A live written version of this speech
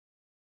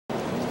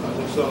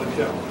this on the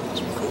camera.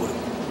 It's recorded.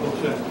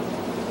 Okay.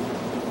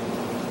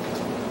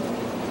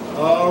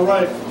 All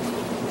right.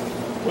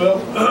 Well,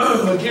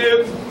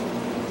 again,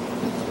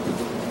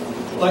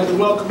 I'd like to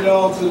welcome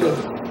y'all to the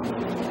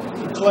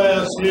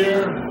class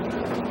here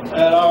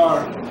at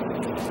our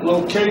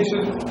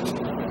location,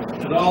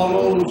 and all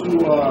those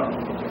who are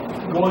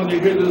going to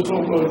hear this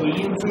over the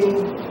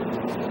YouTube.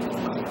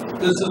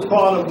 This is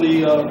part of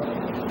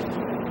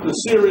the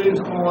series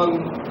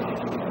on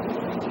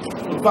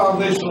the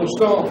foundational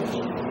stones.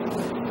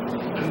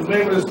 And the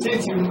name of this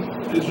teaching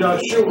is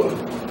Yashua,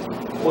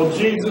 or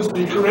Jesus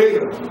the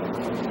Creator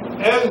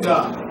and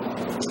God.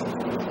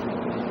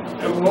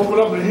 And we'll open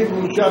up in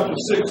Hebrews chapter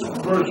 6,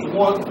 verse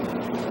 1.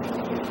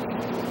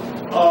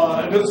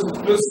 And this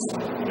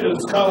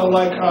is kind of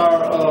like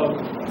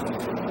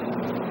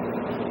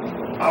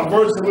our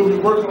verse that we'll be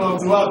working on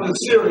throughout this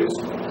series.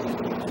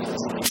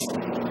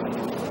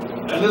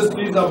 And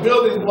these are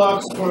building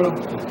blocks for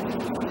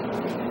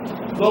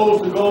those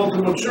who go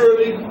into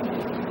maturity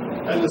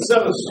and to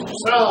set a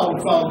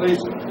sound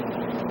foundation.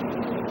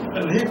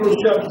 In Hebrews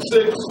chapter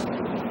 6,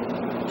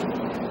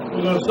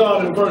 we're going to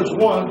start in verse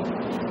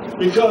 1,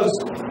 because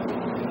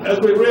as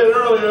we read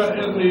earlier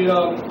in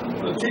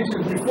the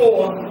teachings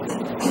before,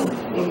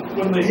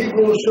 when the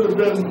Hebrews should have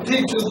been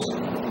teachers,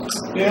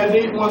 they had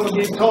need one to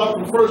be taught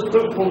the first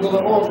principles of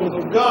the oracles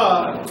of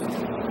God,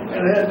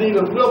 and had need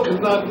of milk and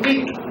not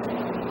meat.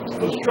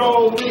 The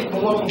strong meat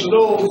belongs to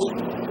those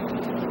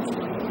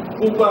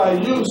who by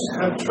use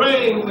have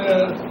trained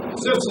their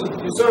senses to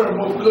discern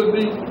what good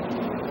meat.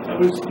 And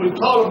we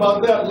talked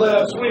about that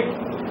last week.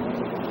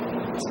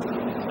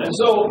 And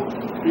so,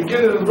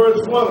 beginning in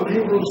verse 1 of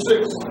Hebrews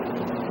 6,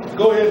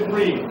 go ahead and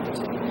read.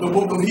 The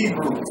book of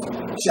Hebrews,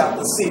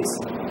 chapter 6,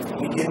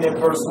 beginning at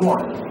verse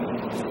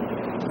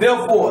 1.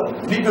 Therefore,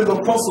 leaving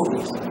the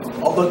principles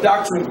of the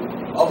doctrine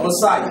of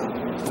Messiah,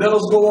 let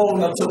us go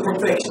on unto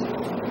perfection,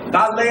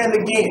 not laying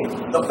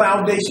again the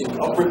foundation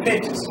of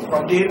repentance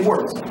from dead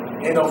works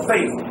and of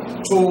faith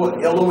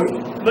toward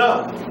Elohim.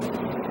 Now,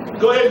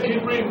 go ahead and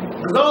keep reading,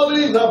 because all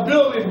these are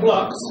building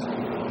blocks.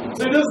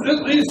 See,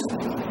 these,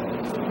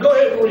 go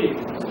ahead and read.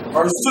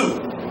 Verse 2,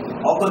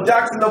 of the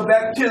doctrine of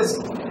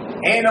baptism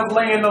and of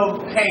laying on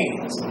of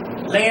hands,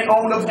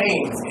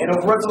 and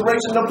of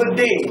resurrection of the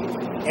dead,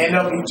 and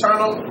of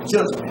eternal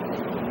judgment.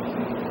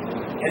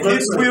 And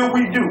this will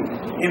we do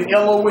if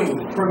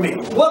Elohim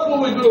permits. What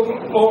will we do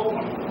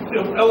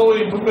if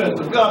Elohim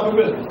permits, if God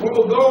permits? We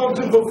will go on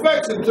to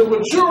perfection, to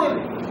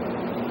maturity.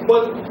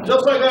 But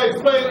just like I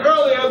explained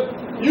earlier,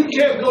 you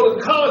can't go to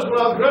college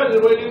without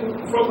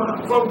graduating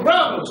from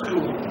grammar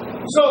school.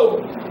 So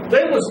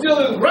they were still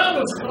in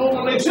grammar school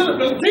when they should have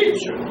been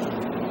teachers.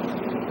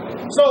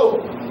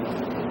 So,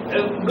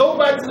 and go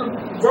back to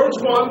verse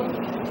 1.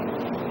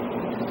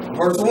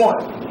 Verse 1,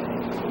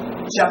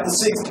 chapter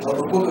 6 of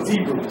the book of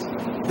Hebrews.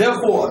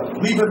 Therefore,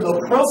 leaving the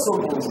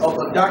principles of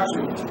the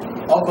doctrine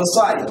of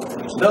Messiah,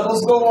 let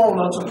us go on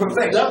unto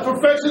perfection. That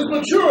perfection is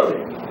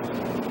maturity.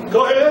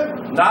 Go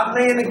ahead. Not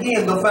laying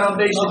again the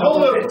foundation of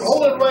repentance.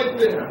 Hold it right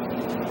there.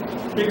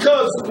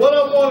 Because what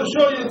I want to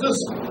show you is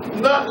just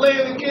not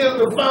laying again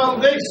the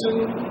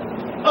foundation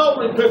of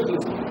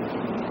repentance.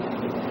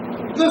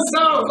 This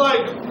sounds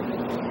like,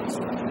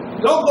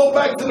 don't go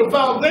back to the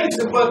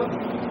foundation, but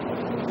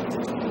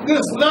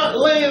this not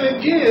laying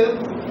again,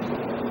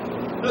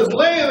 this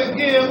laying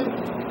again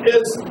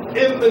is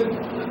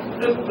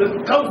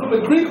it comes from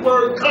the Greek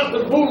word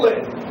katabule.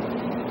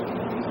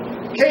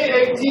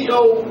 K-A-T-O-B-O-L-E.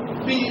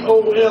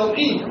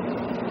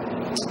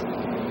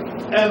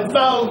 And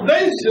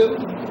foundation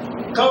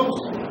comes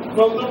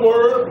from the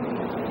word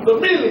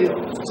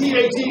familios.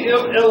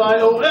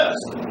 T-A-T-M-L-I-O-S.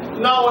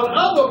 Now in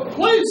other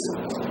places,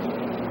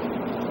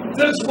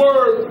 this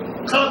word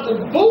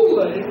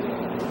katabule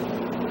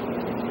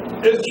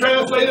is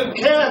translated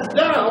cast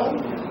down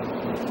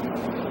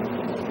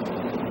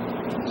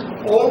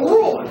or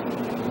ruin.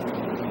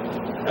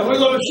 And we're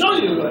going to show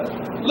you that.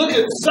 Look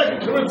at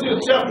 2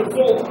 Corinthians chapter 4.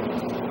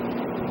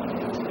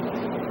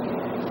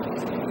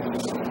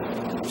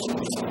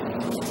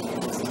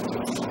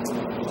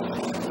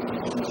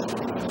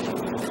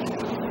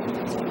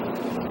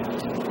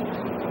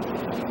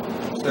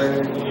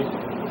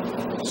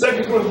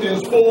 Second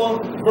Corinthians 4,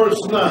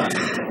 verse 9.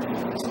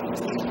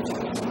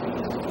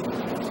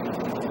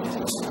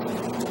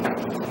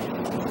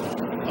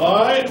 All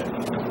right,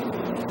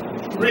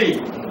 read.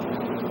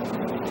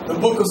 The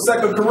book of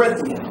 2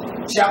 Corinthians,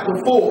 chapter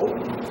 4,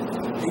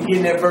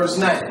 beginning at verse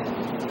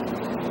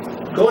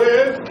 9. Go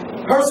ahead.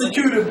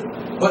 Persecuted,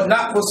 but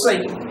not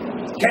forsaken.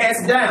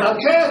 Cast down. Now,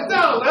 cast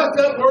down, that's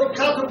that word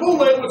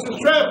katabule, which is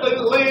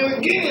translated laying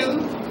again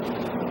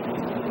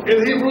in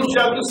Hebrews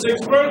chapter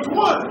 6, verse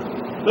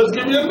 1. Let's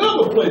give you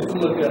another place to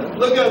look at.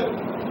 Look at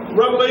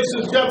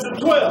Revelation chapter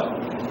 12.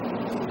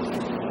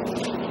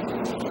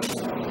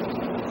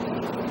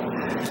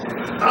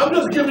 I'm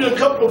just giving you a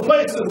couple of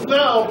places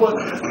now, but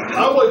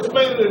I will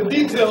explain it in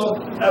detail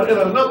in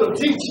another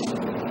teaching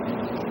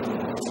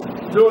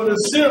during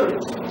this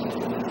series.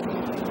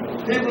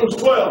 Hebrews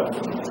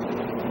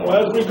 12, or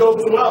as we go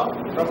throughout.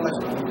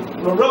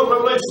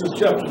 Revelation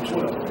chapter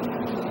 12.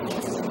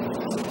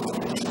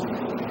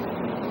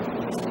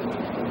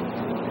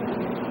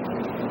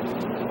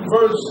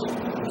 Verse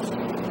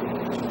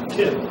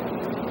 10.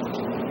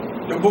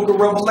 The book of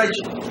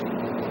Revelation,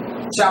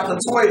 chapter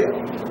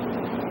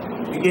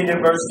 12, beginning in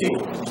verse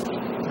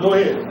 10. Go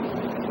ahead.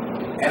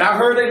 And I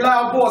heard a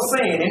loud voice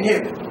saying in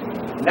heaven,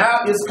 now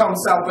is come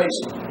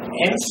salvation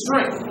and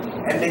strength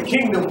and the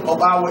kingdom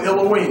of our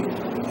Elohim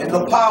and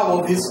the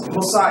power of his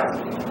Messiah.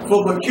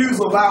 For the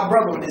accuser of our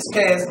brethren is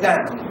cast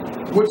down,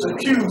 which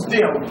accused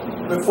them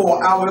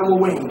before our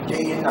Elohim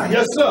day and night.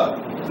 Yes, sir.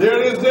 There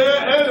it is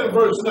there and in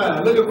verse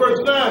 9. Look at verse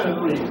 9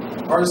 and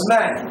read. Verse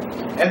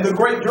 9. And the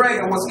great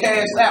dragon was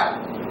cast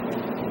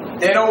out,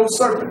 that old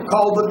serpent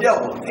called the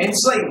devil and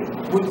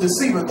Satan, which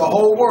deceiveth the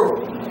whole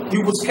world.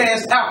 He was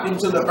cast out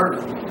into the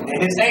earth,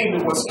 and his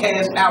angel was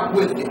cast out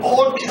with him.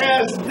 Or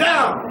cast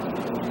down.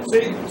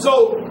 See,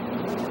 so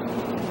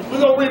we're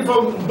going to read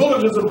from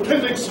Bulletin's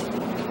Appendix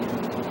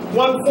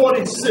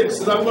 146,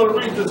 and I'm going to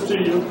read this to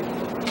you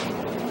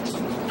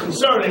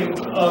concerning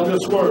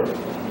this word.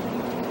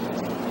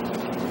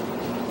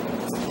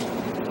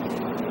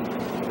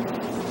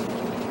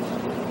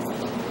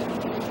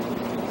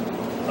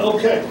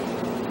 Okay.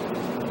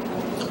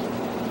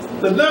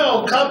 The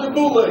noun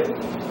katabule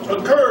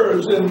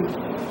occurs in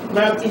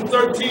Matthew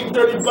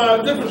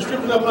 13:35. Different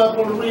scriptures I'm not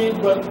going to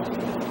read, but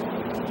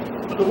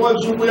the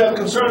ones we are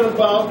concerned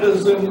about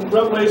is in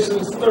Revelation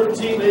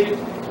 13:8,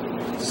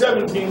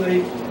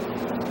 17:8,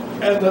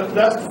 and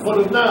that's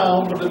for the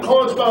noun. But the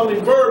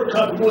corresponding verb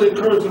katabule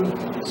occurs in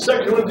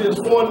 2 Corinthians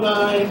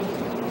 4:9,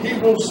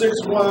 Hebrews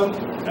 6:1,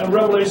 and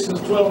Revelation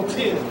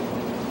 12:10.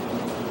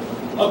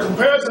 A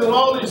comparison of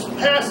all these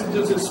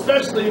passages,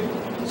 especially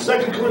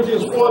 2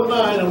 Corinthians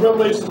 4:9 and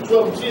Revelation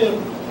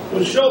 12:10,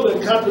 will show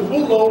that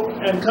katabulo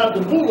and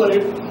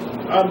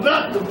katabule are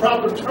not the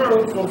proper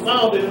terms for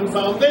founding and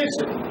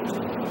foundation,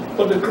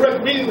 but the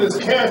correct meaning is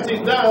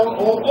casting down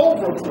or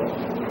overthrow.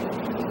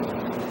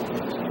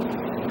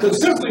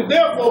 Consistency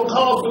therefore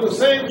calls for the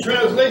same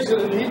translation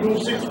in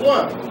Hebrews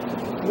 6:1,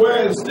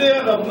 where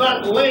instead of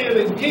not laying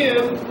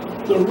again,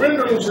 the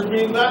rendering should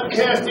be not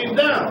casting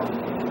down.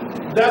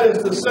 That is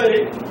to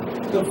say,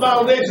 the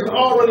foundation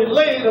already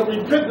laid of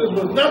repentance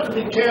was not to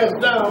be cast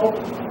down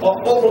or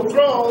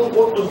overthrown,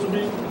 but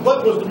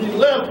was to be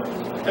left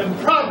and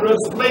progress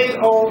made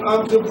on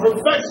unto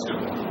perfection.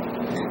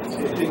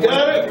 You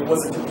got it? It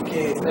wasn't to be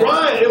cast down.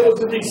 Right, it was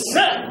to be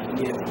set.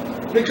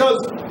 Yeah. Because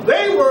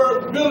they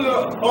were building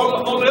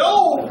on the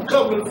old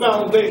covenant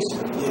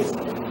foundation. Yes.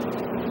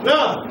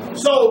 Now,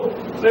 so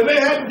then they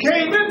hadn't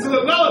came into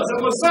the knowledge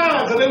of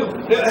Messiah because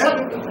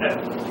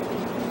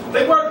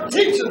they weren't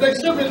teachers. They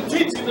should have been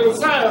teaching the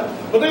Messiah,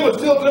 but they were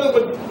still dealing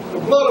with the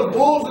blood of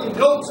bulls and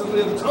goats and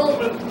the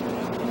atonement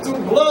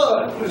through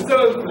blood instead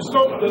of the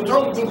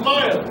atonement through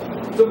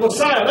the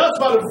Messiah. That's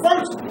why the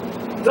first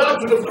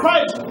doctrine of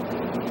Christ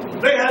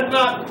they had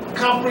not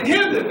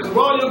comprehended. Because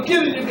while you're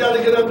getting, you got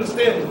to get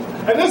understanding.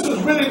 And this is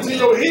really to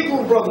your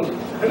Hebrew brothers.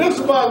 And this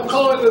is why I'm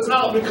calling this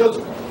out, because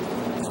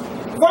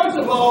first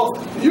of all,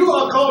 you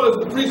are called as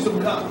the priest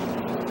of God.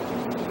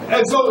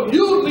 And so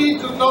you need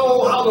to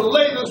know how to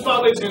lay this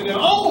foundation in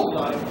your own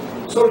life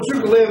so that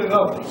you can lay it in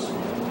others.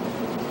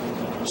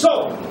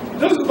 So,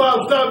 this is why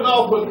I'm starting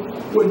off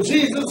with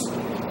Jesus,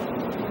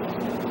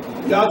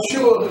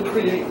 Yashua the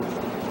Creator.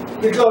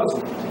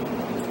 Because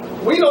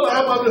we don't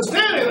have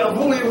understanding of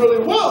who he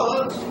really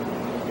was,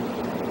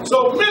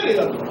 so many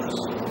of us.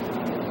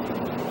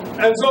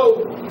 And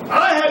so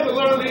I had to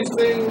learn these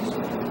things,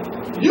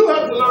 you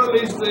have to learn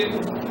these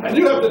things, and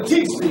you have to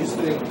teach these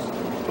things.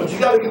 But you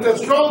got to get that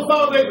strong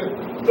foundation.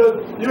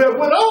 Because you have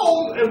went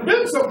on and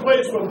been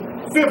someplace for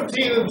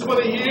 15 and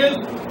 20 years,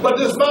 but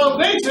this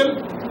foundation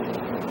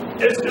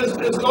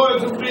is going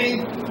to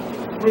be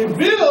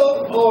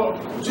revealed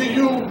to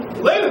you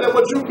later than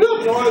what you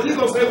built on, and you're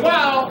going to say,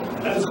 wow,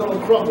 and it's going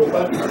to crumble.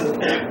 Right?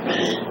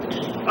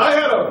 I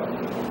had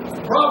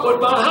a problem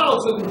with my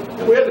house,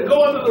 and we had to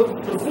go under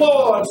the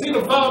floor and see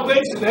the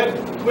foundation.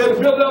 We had to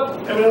build up,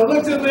 and I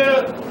looked in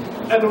there,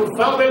 and the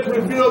foundation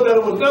revealed that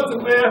there was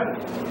nothing there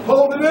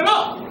holding it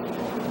up.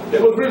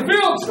 It was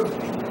revealed to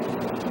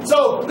me.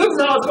 So this is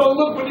how it's going to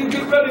look when you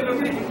get ready to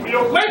meet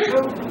your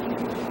maker.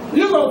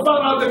 You're going to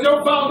find out that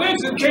your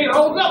foundation can't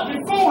hold up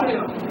before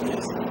him.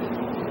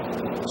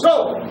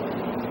 So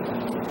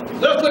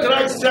let's look at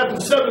Acts chapter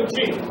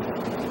 17.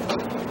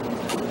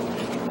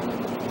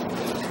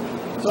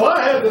 So we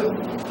had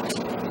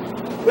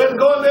to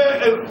go in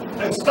there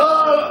and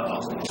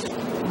start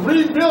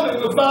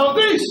rebuilding the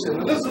foundation.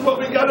 And this is what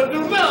we got to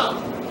do now.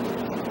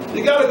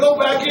 You got to go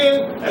back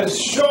in and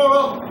shore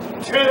up,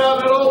 tear down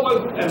that old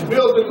one, and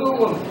build a new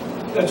one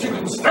that you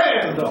can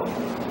stand on.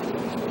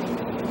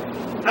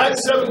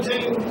 Acts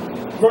 17,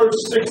 verse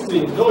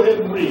 16. Go ahead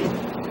and read.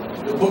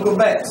 The book of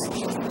Acts,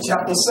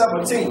 chapter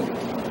 17,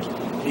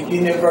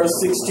 beginning at verse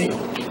 16.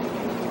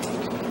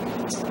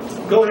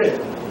 Go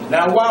ahead.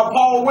 Now while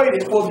Paul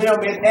waited for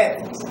them in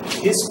Athens,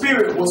 his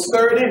spirit was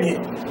stirred in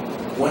him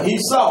when he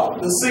saw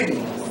the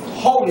city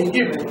wholly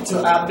given to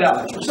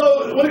idolatry.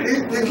 So when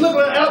he's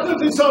looking at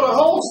Athens, he saw the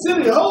whole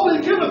city wholly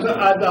given to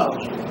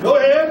idolatry. Go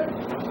ahead.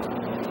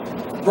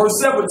 Verse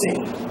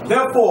 17.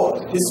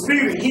 Therefore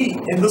disputed he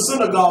in the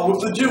synagogue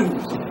with the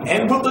Jews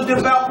and with the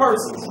devout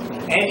persons,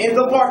 and in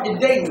the market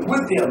daily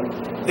with them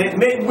that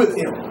met with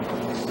him.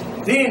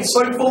 Then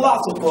certain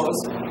philosophers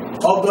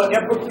of the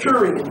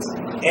Epicureans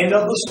and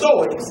of the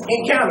Stoics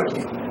encountered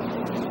him.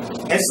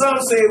 And some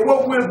said,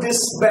 what will this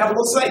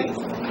babbler say?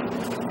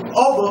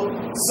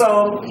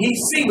 Some he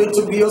seemed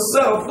to be a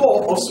setter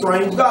forth of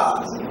strange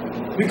gods,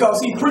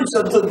 because he preached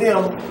unto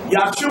them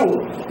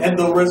Yashua and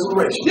the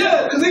resurrection.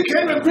 Yeah, because he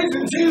came and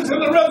preaching Jesus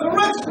and the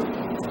resurrection.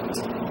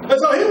 And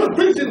so he was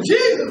preaching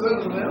Jesus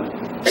unto them.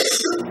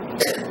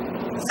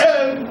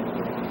 And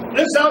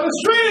it sounded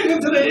strange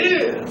into their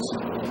ears.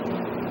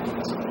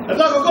 I'm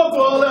not going to go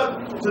through all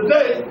that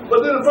today,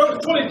 but then in verse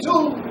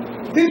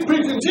 22, he's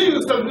preaching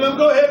Jesus unto them.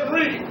 Go ahead and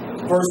read.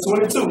 Verse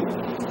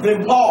 22.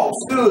 Then Paul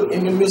stood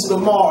in the midst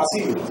of Mars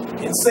here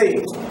and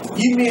said,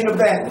 ye men of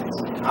Athens,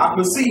 I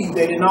perceive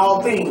that in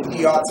all things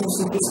ye are too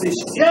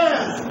superstitious.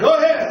 Yeah, go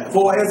ahead.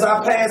 For as I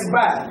passed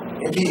by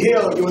and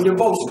beheld your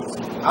devotions,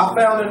 I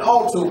found an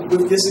altar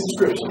with this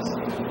inscription,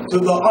 to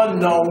the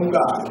unknown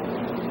God,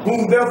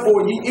 whom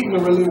therefore ye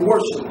ignorantly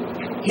worship.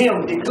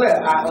 Him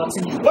declare I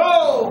unto you.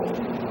 Whoa!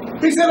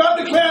 He said,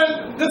 I'm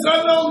declaring this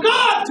unknown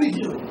God to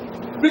you.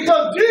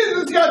 Because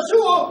Jesus,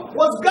 Yashua,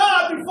 was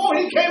God before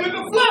he came in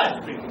the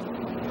flesh.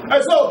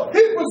 And so he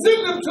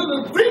presented him to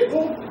the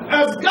people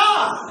as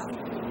God.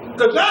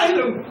 Because now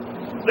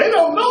they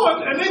don't know it,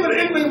 and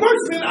they've been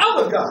worshiping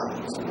other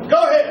gods. Go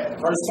ahead.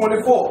 Verse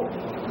 24.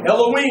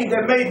 Elohim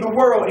that made the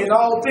world and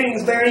all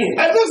things therein.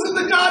 And this is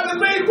the God that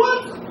made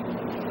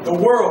what? The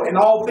world and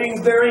all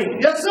things therein.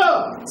 Yes,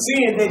 sir.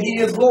 Seeing that he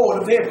is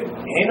Lord of heaven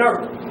and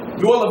earth,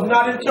 dwelleth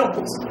not in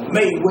temples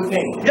made with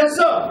hands. Yes,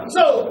 sir.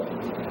 So,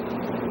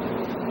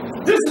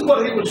 this is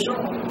what he was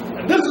showing.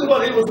 And this is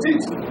what he was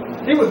teaching.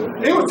 He was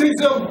teaching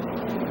them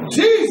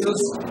Jesus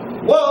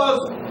was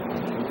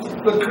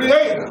the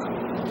creator.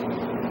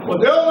 Was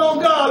the unknown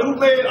God who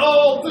made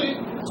all things,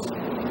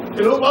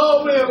 in whom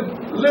all men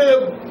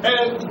live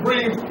and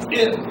breathe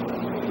in.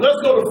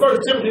 Let's go to 1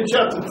 Timothy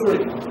chapter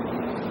 3.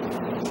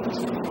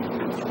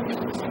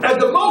 And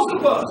to most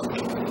of us,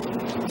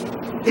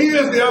 he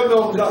is the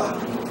unknown God.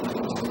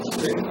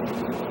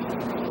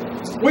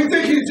 We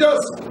think he's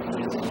just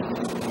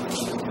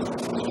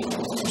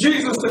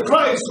Jesus the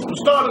Christ who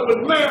started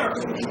with Mary.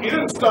 He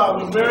didn't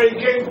start with Mary, he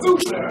came through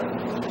Mary.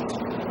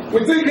 We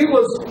think he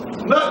was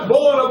not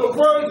born of a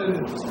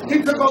virgin.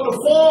 He took on the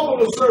form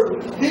of a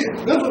servant.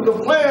 This was the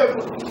plan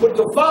with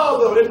the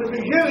Father in the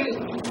beginning.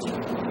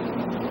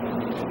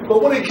 But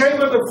when he came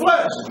in the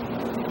flesh,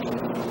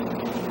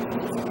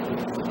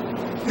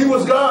 he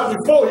was God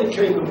before he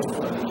came in the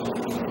flesh.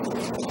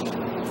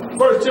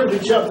 1 Timothy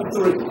chapter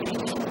 3.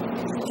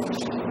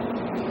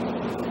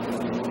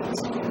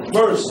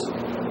 Verse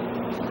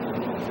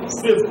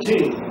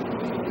 15.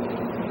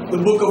 The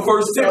book of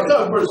 1 Timothy.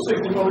 Not verse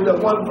 16, but we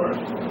got one verse.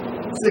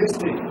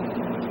 16.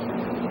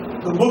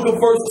 The book of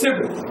 1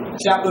 Timothy,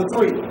 chapter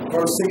 3,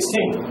 verse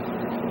 16.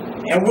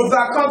 And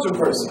without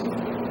controversy,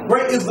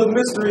 great is the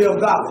mystery of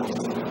God.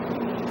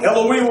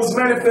 Elohim was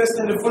manifest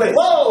in the flesh.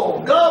 Whoa,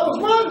 God was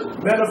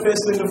what?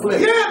 Manifest in the flesh.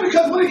 Yeah,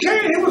 because when he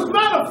came, he was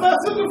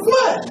manifest in the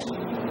flesh.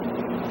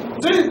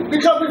 See,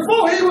 because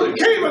before he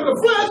came in the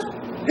flesh,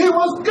 he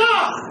was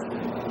God.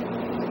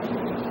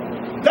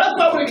 That's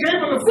why when he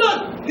came in the flesh,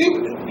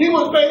 he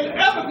was made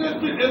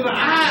evident in the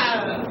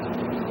eyes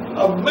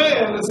of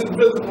man, this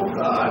invisible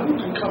God who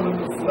can come in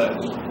the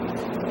flesh.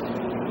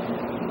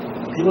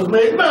 He was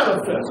made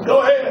manifest.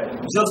 Go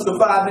ahead.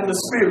 Justified in the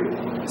spirit,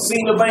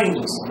 seen of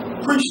angels,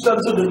 preached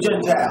unto the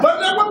Gentiles.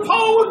 But that's what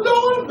Paul was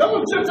doing. That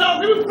was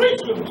Gentiles he was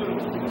preaching to.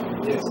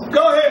 Yes.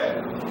 Go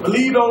ahead.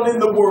 Believed on in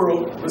the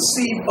world,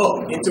 received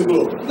up into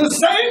glory. The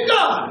same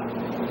God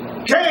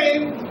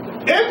came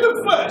in the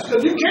flesh,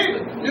 because you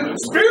can't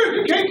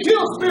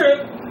kill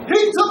spirit. He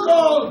took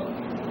on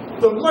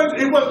it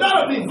was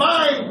not a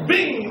divine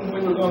being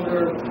when he was on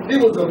earth. He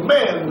was a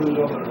man who was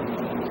on earth.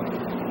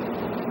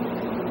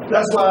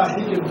 That's why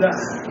he could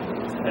die.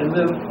 And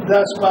then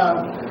that's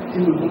why he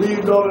was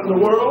believed on in the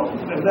world.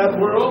 And that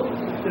world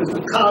is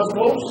the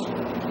cosmos,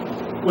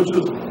 which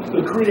is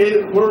the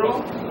created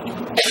world.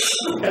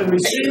 And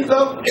received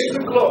up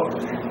into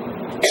glory.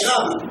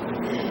 Now,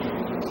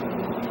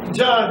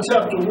 John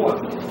chapter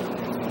 1.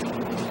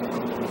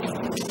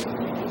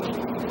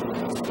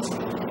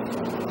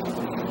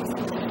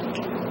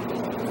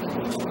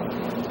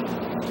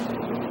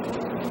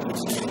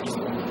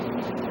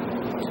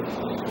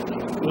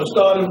 We'll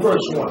start in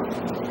verse 1.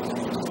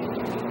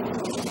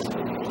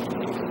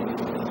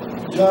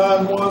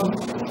 John 1,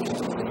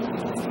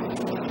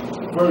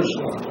 verse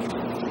 1.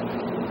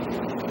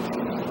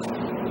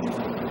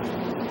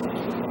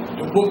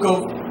 The book of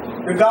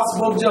the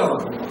Gospel of John,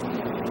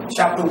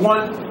 chapter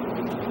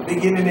 1,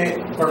 beginning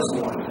at verse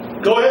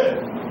 1. Go ahead.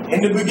 In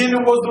the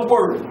beginning was the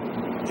Word,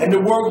 and the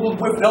Word was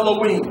with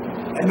Elohim,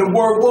 and the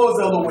Word was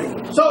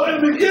Elohim. So in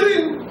the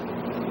beginning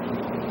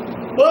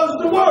was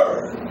the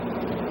Word,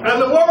 and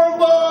the Word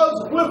was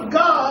with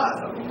God,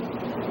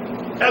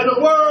 and the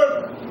Word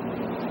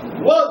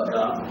was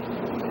God.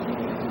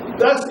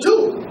 That's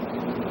two.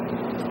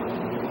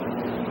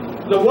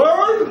 The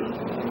Word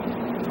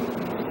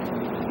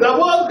that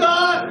was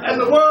God and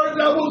the Word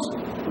that was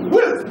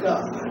with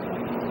God.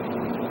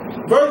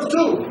 Verse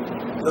 2.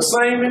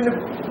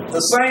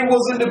 The same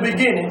was in the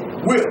beginning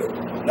with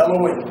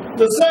Elohim.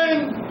 The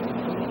same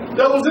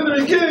that was in the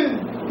beginning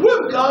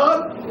with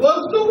God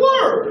was the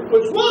Word,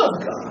 which was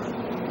God.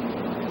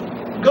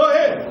 Go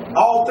ahead.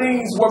 All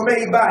things were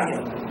made by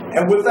him,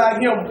 and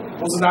without him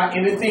was not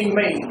anything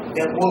made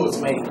that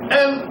was made.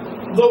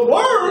 And the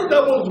Word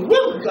that was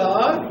with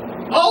God,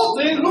 all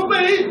things were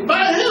made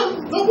by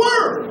him, the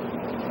Word.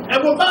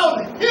 And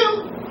without him,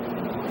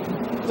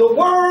 the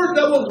Word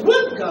that was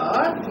with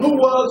God, who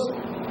was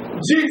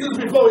Jesus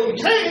before he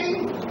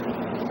came,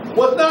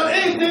 was not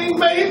anything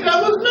made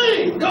that was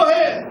made. Go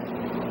ahead.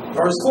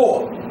 Verse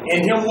 4.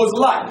 In him was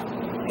life,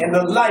 and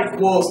the life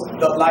was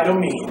the light of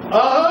men.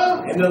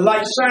 And the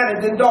light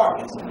shineth in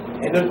darkness,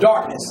 and the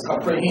darkness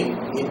comprehended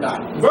it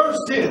not. Verse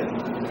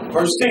 10.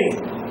 Verse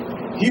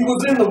 10. He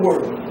was in the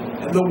world,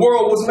 and the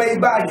world was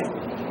made by him,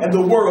 and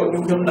the world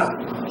knew him not.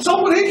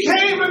 So when he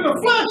came in the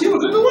flesh, he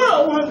was in the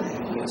world, wasn't he?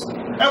 Yes.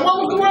 And what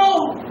was the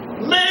world?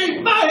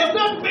 Made by him.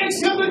 That makes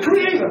him the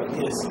creator.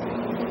 Yes.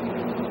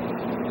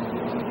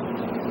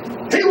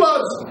 He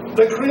was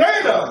the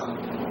creator.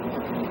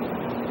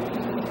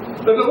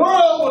 But the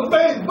world was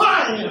made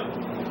by him.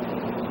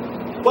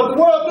 But the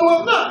world knew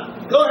him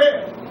not. Go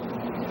ahead.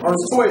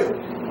 Verse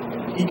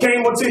 12. He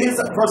came unto his,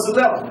 verse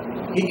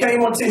 11. He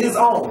came unto his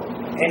own,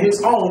 and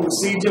his own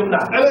received him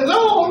not. And his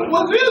own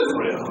was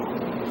Israel.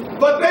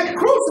 But they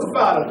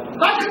crucified him.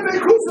 How could they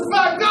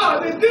crucify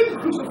God? They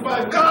didn't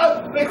crucify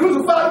God. They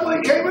crucified him when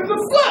he came in the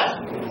flesh.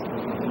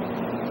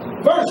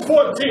 Verse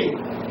 14.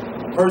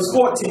 Verse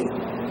 14.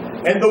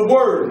 And the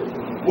Word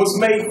was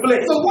made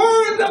flesh. The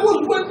Word that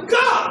was with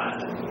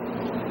God,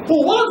 who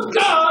was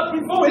God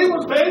before he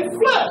was made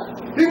flesh.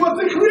 He was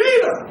the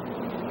creator.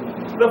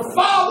 The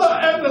Father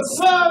and the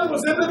Son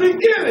was in the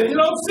beginning. You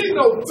don't see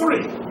no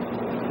three.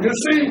 You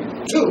see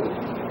two.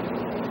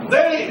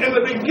 They in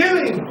the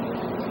beginning.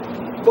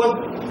 But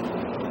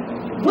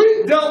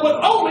we dealt with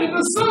only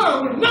the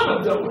Son. We never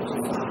dealt with the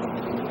Father.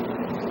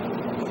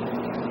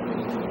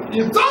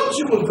 You thought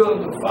you was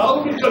dealing with the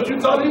Father because you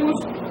thought he was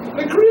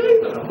the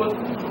creator. But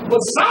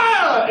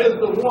Messiah is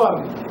the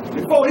one.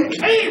 Before he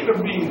came to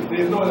be,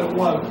 the anointed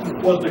one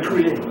was the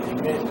creator.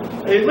 Amen.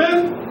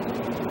 Amen.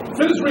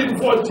 Finish reading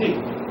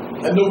 14.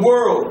 And the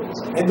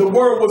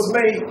Word was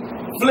made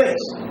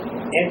flesh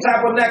and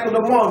tabernacled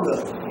among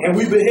us, and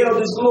we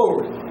beheld his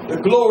glory. The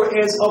glory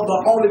as of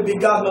the only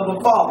begotten of the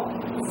Father,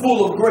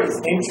 full of grace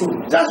and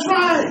truth. That's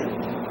right.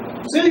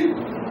 See?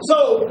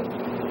 So,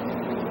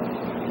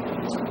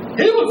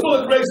 he was full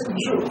of grace and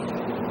truth.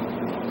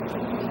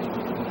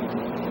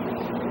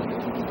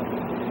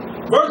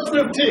 Verse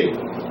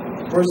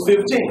 15. Verse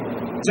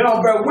 15.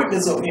 John bare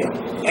witness of him,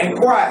 and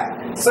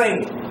cried,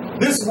 saying,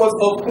 This was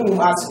of whom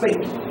I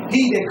spake.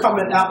 He that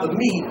cometh after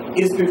me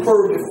is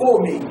preferred before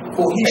me,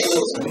 for he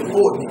was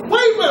before me.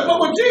 Wait a minute, but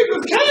when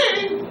Jesus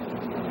came,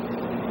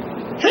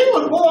 he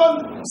was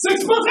born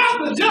 6 months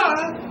after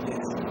John.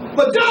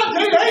 But John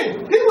said, hey,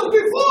 he was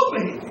before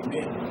me.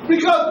 Amen.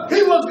 Because he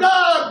was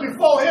God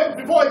before him,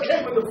 before he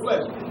came in the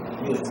flesh.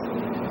 Yes.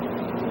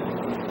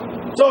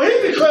 So he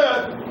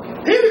declared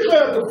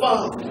the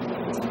Father.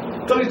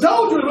 Because he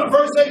told you in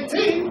verse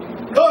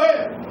 18, go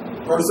ahead.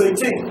 Verse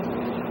 18.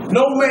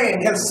 No man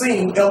has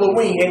seen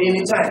Elohim at any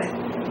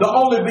time. The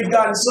only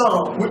begotten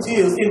Son, which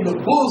is in the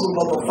bosom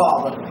of the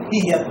Father,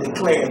 he hath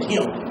declared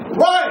him.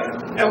 Right.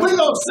 And we're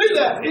going to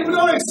see that. Even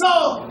though they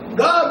saw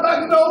God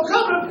back in the old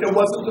covenant, it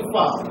wasn't the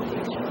Father.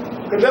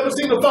 They've never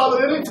seen the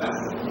Father at any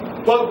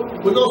time. But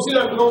we're going to see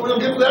that. We're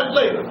going to get to that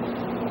later.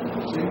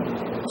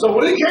 So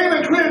when he came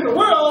and created the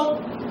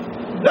world,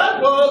 that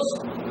was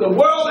the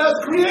world as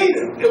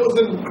created. It was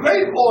in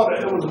great order.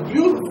 It was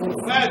beautiful,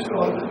 fashion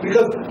order,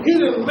 because he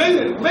didn't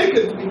make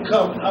it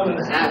become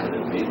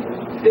uninhabited people.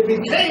 It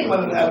became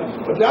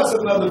uninhabited. But that's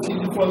another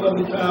teaching for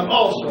another time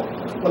also.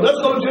 But let's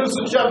go to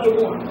Genesis chapter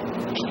 1.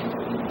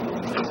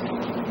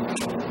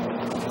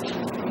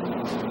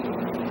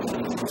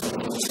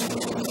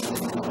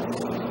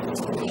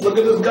 Look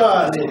at this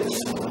God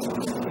is.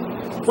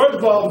 First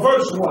of all,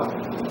 verse 1.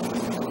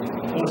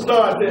 I'm going to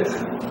start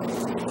there.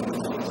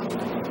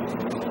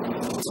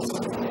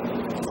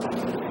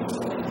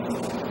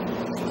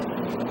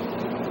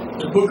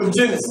 Book of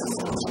Genesis,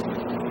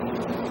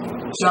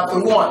 chapter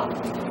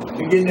 1,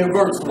 beginning in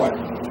verse 1.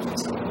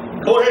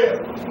 Go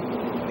ahead.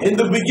 In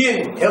the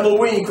beginning,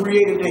 Elohim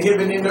created the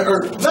heaven and the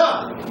earth.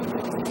 Now,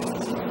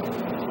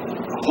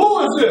 who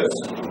is this?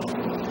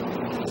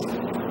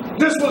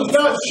 This was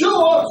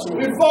Yashua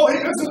before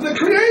this is the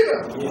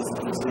creator. Yes,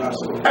 it's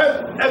Yashua.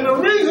 And the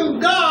reason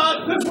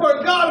God, this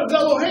word God is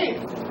Elohim.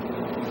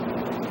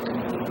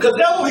 Because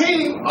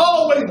Elohim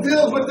always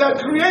deals with that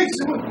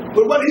creation,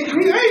 with what he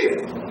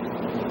created.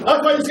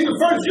 That's why you see the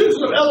first use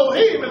of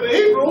Elohim in the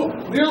Hebrew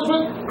deals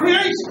with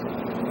creation.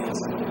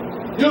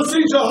 You'll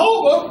see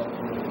Jehovah,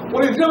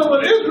 when he's dealing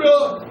with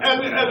Israel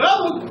and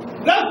others,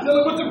 that's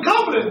dealing with the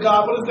covenant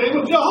God, but his name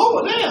was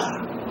Jehovah there.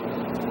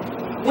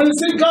 When you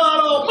see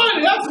God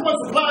Almighty, that's what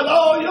supplies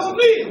all your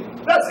needs.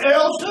 That's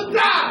El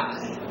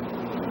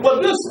Shaddai.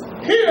 But this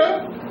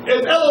here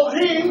is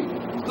Elohim,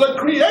 the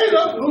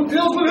Creator, who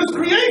deals with his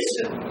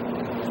creation.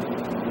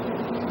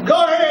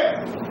 Go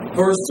ahead.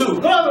 Verse 2.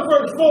 Go down to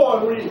verse 4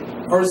 and read.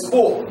 Verse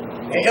 4.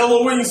 And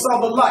Elohim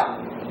saw the light,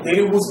 that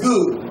it was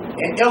good.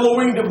 And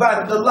Elohim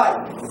divided the light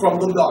from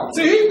the dark.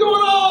 See, he's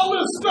doing all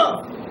this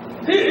stuff.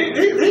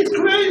 He's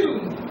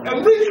creating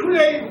and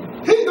recreating.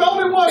 He's the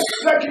only one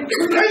that can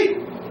create.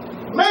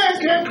 Man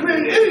can't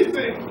create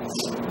anything.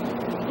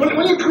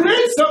 When you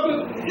create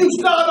something, you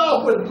start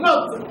off with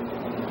nothing.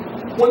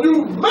 When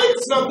you make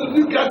something,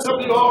 you got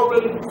something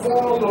already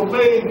formed or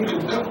made. You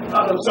can come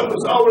out of something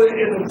that's already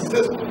in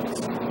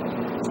existence.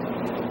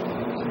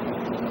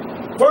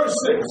 Verse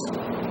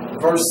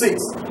 6. Verse 6.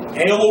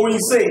 And Elohim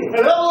said.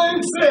 And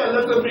Elohim said,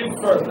 let them read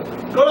further.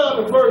 Go down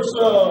to verse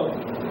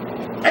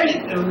 8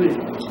 and read.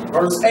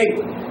 Verse 8.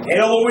 And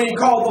Elohim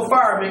called the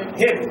firmament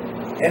heaven,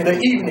 and the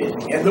evening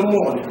and the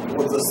morning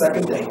was the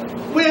second day.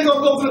 We ain't going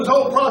to go through this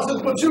whole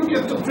process, but you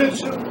get the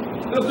picture.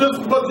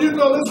 But you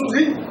know this was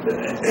he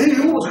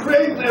who was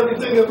creating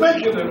everything and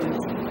making everything.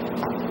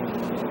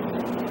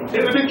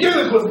 In the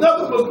beginning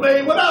nothing was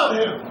made without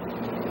him.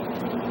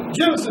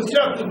 Genesis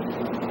chapter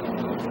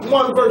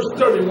 1 verse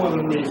 31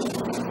 and read.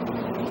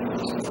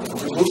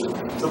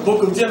 The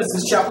book of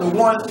Genesis chapter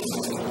 1,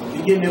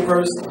 beginning in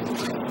verse...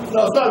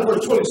 No, it's not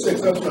verse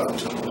 26, that's not.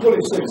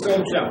 26,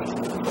 same chapter.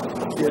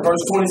 Yeah,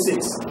 verse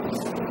 26.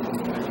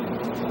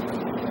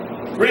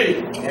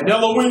 Read. And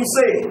Elohim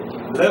said,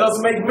 let us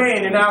make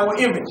man in our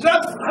image.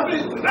 That's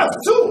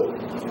two.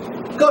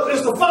 Because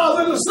it's the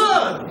Father and the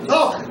Son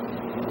talking.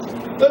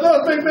 Let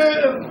us make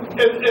man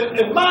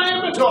in my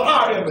image or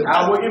our image.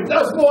 Our image.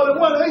 That's more than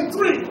one, it ain't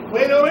three. We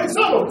ain't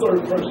some of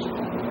third person.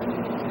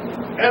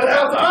 And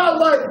after our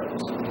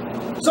likeness.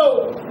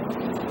 So,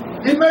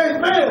 he made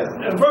man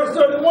in verse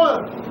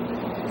 31.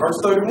 Verse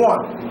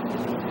 31.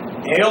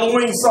 And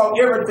Elohim saw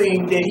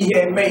everything that he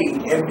had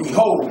made, and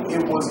behold,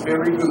 it was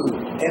very good.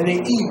 And the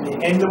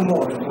evening and the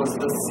morning was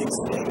the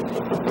sixth day.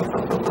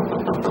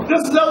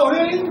 This is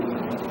Elohim.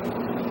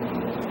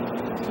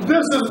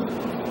 This is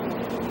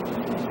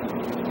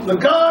the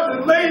God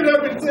that made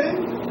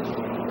everything.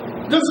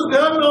 This is the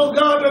unknown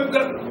God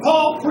that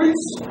Paul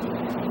preached,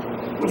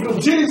 which was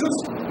Jesus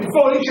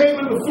before he came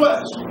in the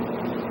flesh.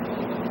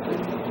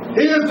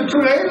 He is the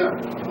creator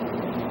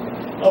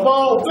of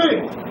all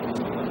things.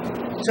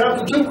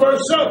 Chapter 2,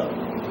 verse 7.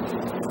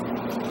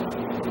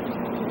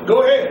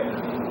 Go ahead.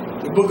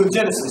 The book of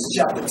Genesis,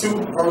 chapter 2,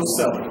 verse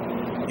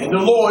 7. And the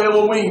Lord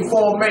Elohim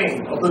formed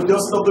man of the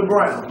dust of the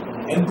ground,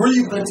 and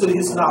breathed into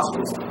his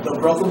nostrils the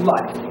breath of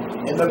life,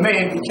 and the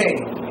man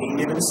became a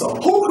living soul.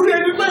 Who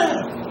created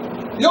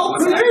man? Your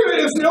creator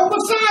is your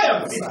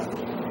Messiah.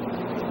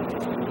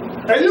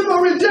 And you're going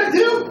to reject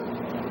him?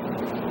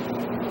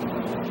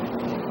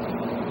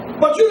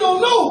 But you don't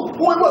know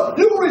who it was.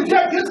 You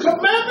reject his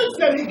commandments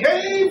that he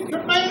gave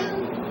to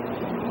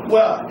man?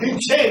 Well, he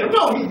changed them.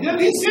 No, he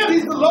didn't. He said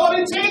he's the Lord.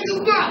 He changes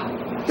not.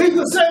 He's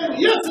the same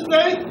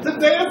yesterday,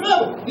 today, and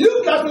forever.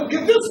 You've got to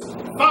get this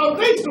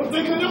foundational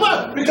thinking in your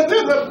mind. Because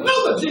there's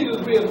another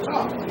Jesus being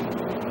taught.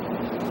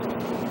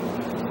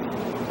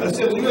 That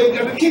says you ain't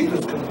got to keep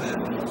his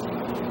commandments.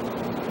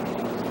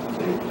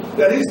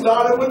 That he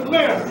started with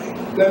Mary.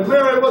 That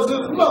Mary was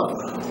his mother.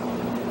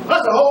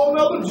 That's a whole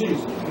nother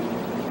Jesus.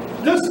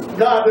 This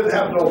God didn't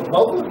have no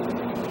mother.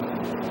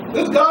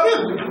 This God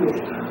is the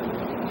creator.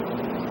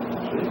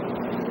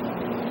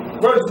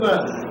 Verse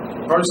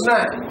 9. Verse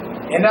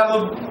 9. And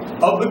out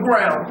of the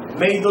ground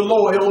made the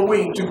Lord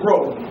Elohim to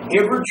grow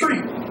every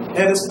tree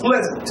that is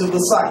pleasant to the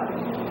sight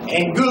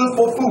and good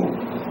for food.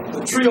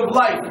 The tree of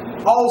life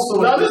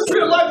also. Now this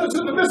tree of life is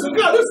in the midst of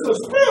God. This is a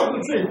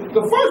spiritual tree.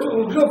 The first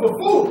one was good for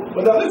food,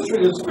 but now this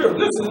tree is spiritual.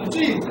 This is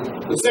Jesus.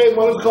 The same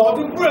one is called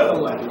the bread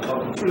of life. It's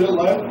called the tree of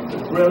life, the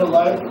bread of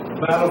life,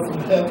 manna from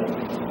heaven.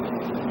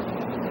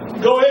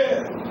 Go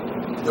ahead.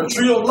 The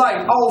tree of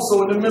life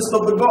also in the midst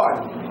of the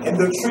garden, and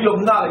the tree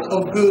of knowledge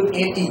of good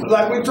and evil.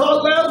 Like we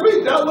talked last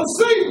week, that was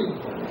Satan.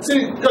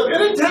 See, because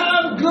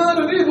anytime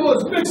good and evil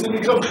is mixed, it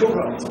becomes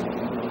corrupt.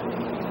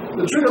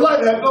 The tree of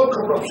life had no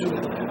corruption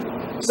in it.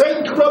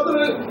 Satan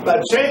corrupted it by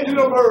changing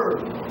the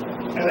word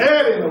and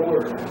adding the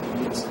word.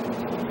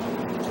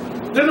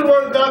 Then the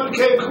word of God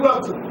became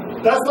corrupted.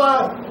 That's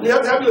why you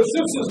have to have your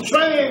senses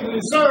trained to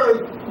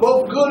discern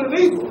both good and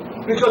evil.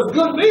 Because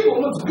good and evil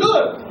looks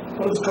good,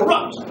 but it's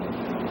corrupt.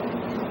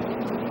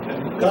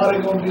 And God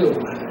ain't going to deal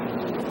with it.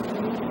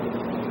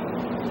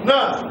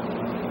 Now,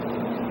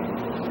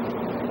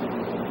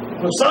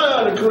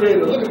 Messiah the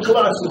Creator. Look at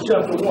Colossians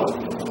chapter 1.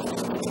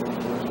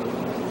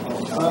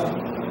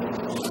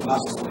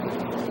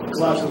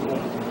 Colossians 1.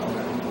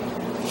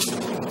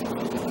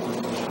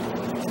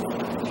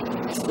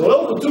 So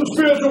those are two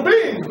spiritual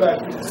beings back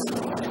there.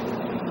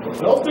 The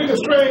Don't think a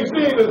strange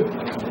thing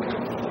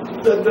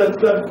that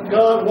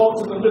God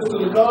walks in the midst of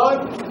the God.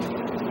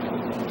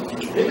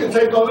 He can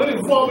take on any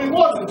form he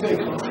wants to take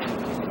on.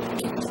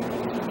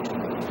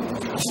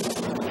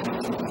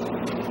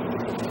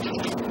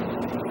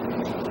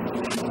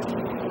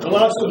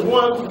 Colossians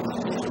 1,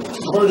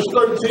 verse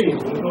 13.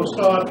 We're going to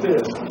start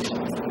there.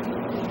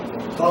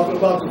 Talking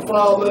about the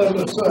Father and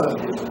the Son.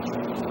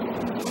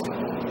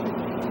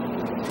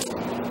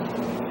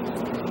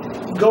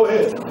 Go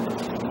ahead.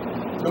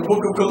 The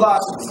book of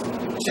Colossians,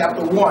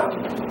 chapter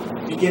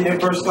 1, beginning at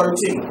verse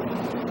 13.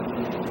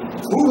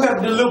 Who have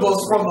delivered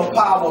us from the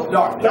power of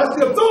darkness? That's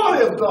the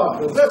authority of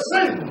darkness. That's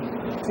Satan.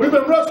 We've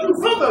been rescued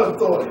from that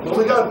authority. But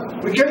we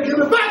can't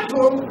give it back to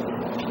him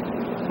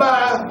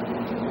by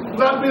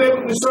not being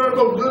able to discern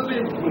both good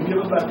and evil. We give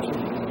it back to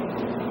him.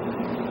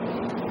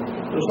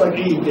 Just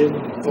like Eve gave him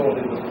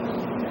authority to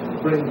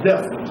bring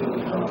death into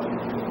the garden.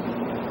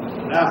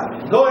 Now,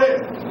 go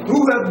ahead. Who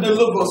have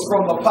delivered us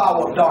from the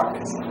power of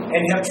darkness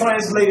and have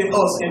translated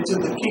us into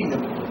the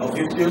kingdom of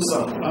his dear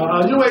Son.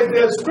 You ain't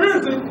there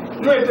spiritually,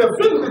 you ain't there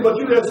physically, but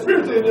you there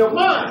spiritually in your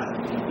mind.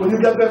 When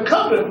you got that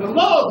covenant, the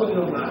laws in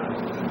your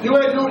mind. You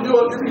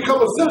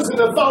become a citizen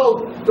that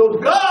follows those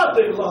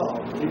godly laws.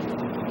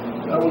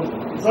 That was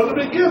from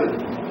the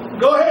beginning.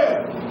 Go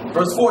ahead.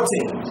 Verse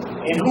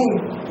 14. In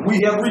whom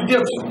we have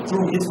redemption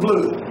through his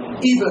blood,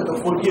 even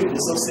the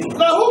forgiveness of sin.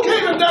 Now who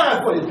came and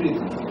died for you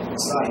people?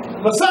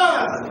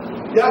 Messiah.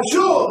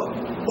 Yashua,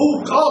 who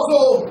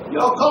also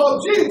y'all call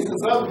Jesus,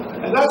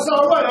 and that's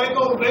all right. I ain't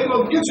gonna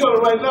get you on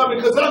it right now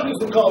because I'm used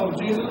to call him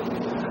Jesus,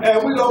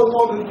 and we don't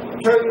want to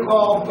turn you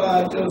off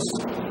by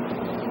just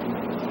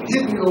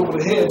hitting you over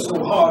the head so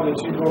hard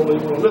that you don't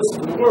really want to listen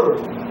to the word.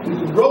 You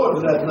can grow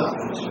into that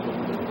knowledge,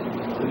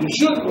 and you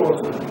should grow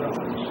into that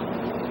knowledge.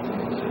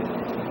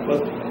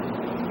 But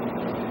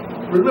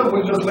remember,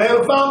 we just laid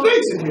a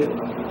foundation here.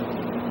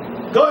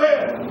 Go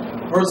ahead.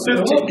 Verse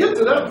 15. And we'll get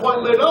to that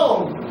point later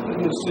on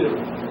in this series.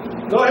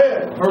 Go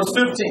ahead. Verse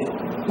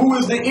 15. Who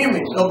is the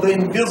image of the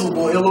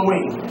invisible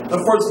Elohim, the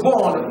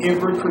firstborn of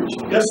every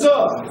creature? Yes,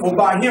 sir. For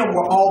by him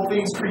were all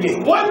things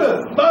created. Wait a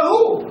minute. By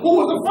who?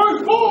 Who was the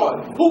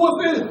firstborn? Who was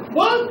the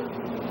what?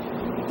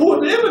 Who was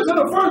the image of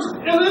the first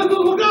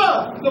invisible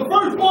God? The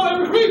firstborn of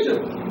every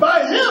creature.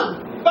 By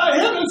him. By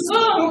him, his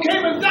son, who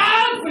came and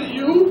died for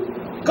you.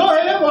 Go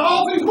ahead. Were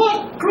all things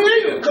what?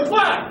 Created. Because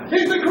why?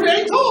 He's the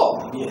creator.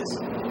 Yes.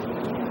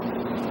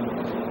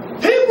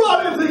 He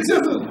brought into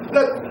existence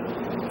that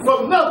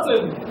from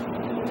nothing,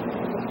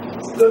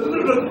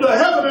 the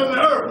heaven and the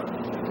earth.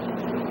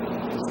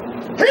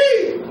 He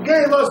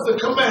gave us the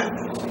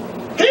commandment.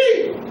 He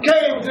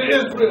came to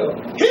Israel.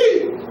 He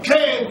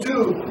came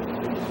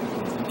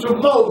to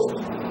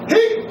Moses.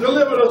 He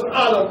delivered us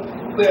out of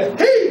there.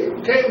 He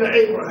came to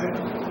Abraham.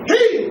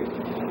 He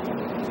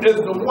is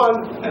the one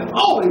and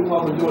only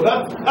one to do it.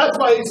 That's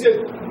why he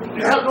said,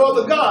 you have no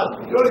other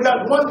God. You only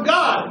got one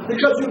God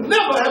because you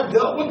never have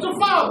dealt with the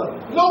Father.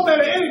 No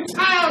man at any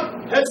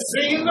time has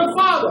seen the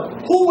Father.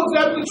 Who was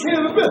that in the tree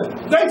of the midst?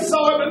 They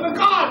saw him in the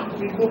garden,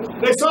 people.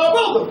 They saw him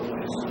other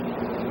place.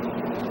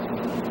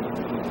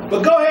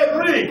 But go ahead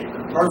and read.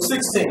 Verse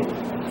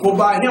 16. For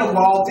by him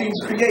were all things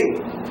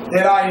created,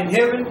 that are in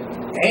heaven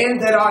and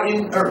that are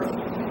in earth,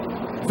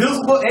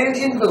 visible and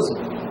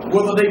invisible,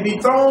 whether they be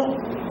thrones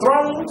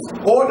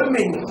or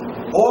dominions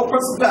or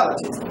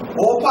principalities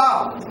or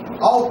powers.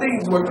 All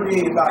things were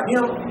created by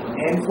him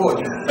and for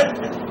him.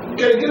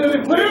 Can you get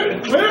any clear?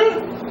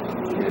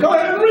 Go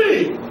ahead and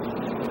read.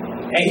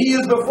 And he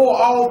is before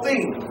all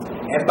things,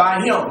 and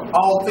by him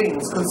all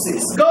things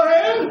consist. Go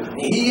ahead. And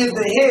he is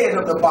the head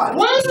of the body.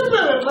 Wait a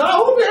minute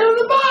now. Who's the head of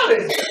the body?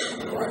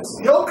 Christ.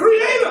 Your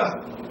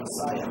creator.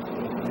 Messiah.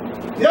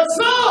 Yes,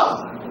 sir.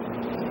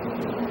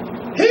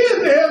 He is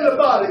the head of the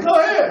body. Go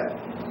ahead.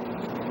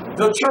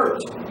 The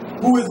church,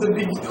 who is the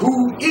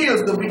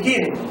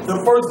beginning, the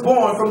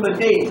firstborn from the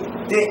dead,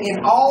 that in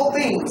all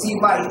things he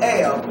might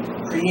have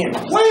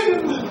preeminence. Wait a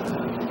minute.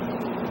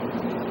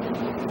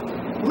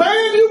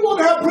 Man, you want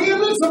to have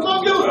preeminence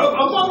among the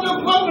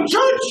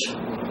church?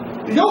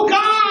 Your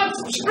God's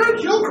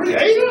church, your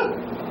creator?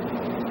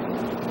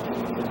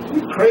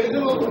 You crazy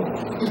little.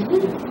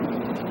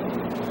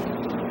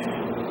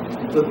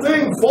 The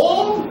thing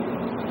formed,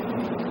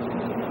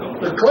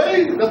 the clay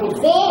that was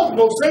formed,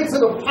 goes straight to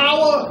the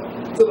power,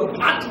 to the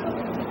pot.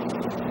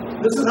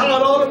 This is how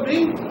it ought to be.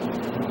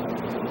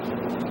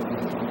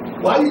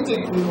 Why do you think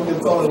we're going to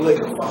get thrown in the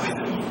lake of fire?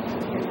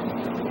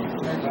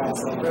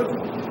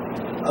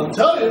 I'm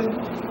telling you,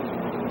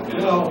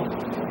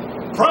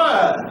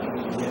 pride.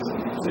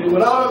 See,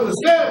 without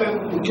understanding,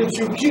 it gets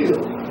you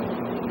killed.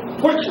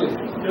 Quickly.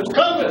 It's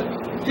coming.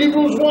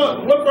 Hebrews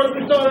 1. What verse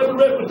we started at the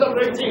rest of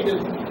chapter 18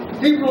 is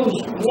Hebrews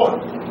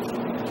 1.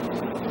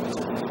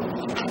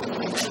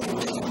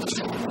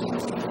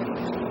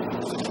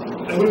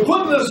 And we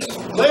put this,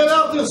 laying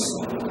out this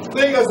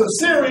thing as a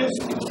series,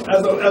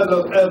 as a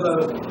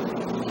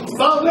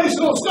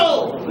foundational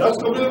stone. That's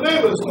going to be the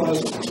name of this one.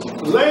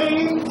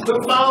 Laying the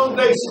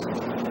foundation.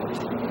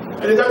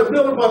 And you got to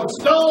build upon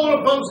stone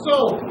upon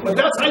stone. But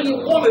that's how you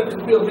want it to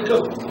build,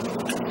 because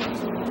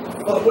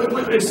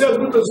it says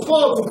we've been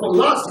spoiled from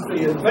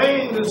philosophy and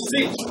vain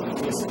deceit.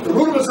 The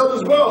rudiments of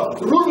this world.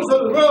 The rudiments of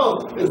this world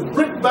is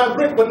brick by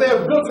brick, but they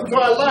have built into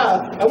our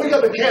lives, and we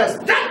got to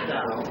cast that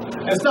down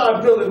and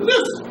start building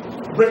this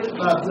brick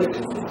by brick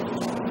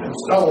and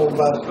stone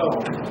by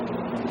stone.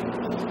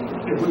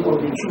 If we're going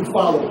to be true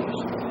followers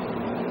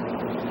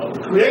of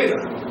the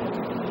Creator.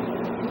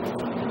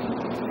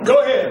 Go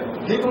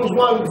ahead. Hebrews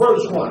 1,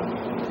 verse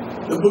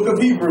 1. The book of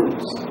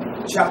Hebrews,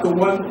 chapter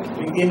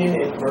 1, beginning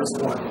at verse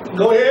 1.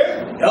 Go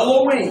ahead.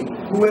 Elohim,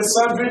 who at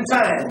sundry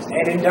times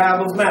and in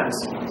divers manners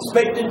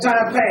spake in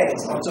time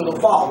past unto the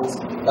fathers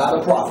by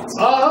the prophets,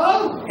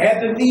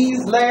 hath in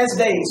these last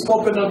days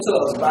spoken unto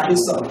us by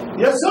his Son.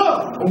 Yes,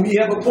 sir. Whom he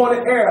hath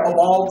appointed heir of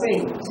all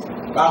things,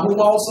 by whom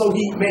also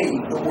he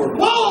made the world.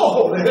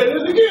 Whoa! There it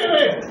is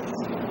again.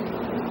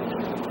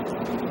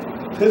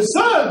 His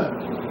Son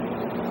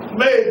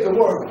made the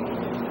world.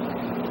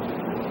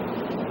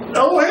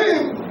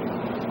 Elohim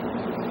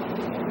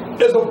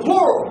is a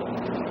plural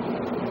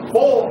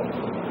form.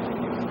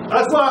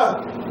 That's why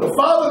the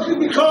Father can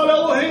be called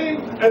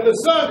Elohim and the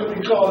Son can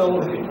be called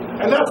Elohim.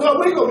 And that's why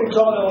we're going to be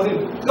called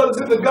Elohim. Because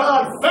it's in the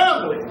God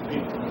family.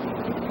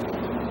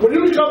 When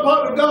you become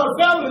part of the God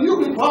family,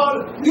 you'll be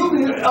called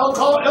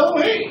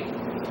Elohim.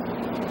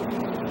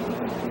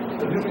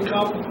 If you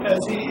become as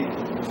he is.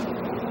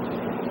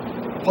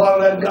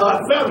 Part of that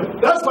God family.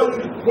 That's why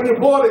when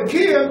you're born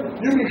again,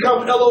 you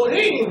become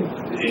Elohim.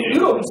 You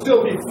don't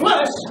still be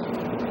flesh.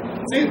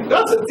 See,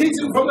 that's a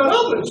teaching from that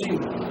other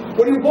Jesus.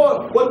 When you're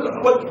born,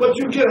 what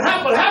you get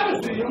what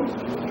happens to you,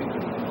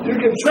 you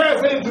can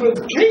translate into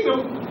his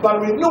kingdom by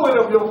renewing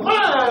of your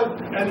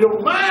mind, and your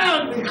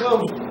mind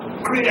becomes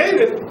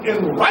created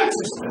in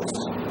righteousness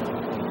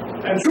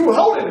and true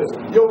holiness.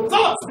 Your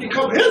thoughts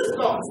become his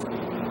thoughts,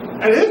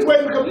 and his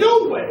way becomes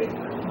your way.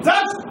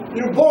 That's,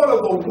 you're born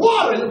of the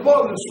water, you're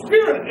born of the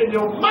Spirit in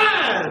your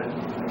mind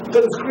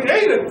that is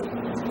created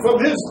from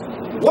his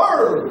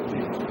word.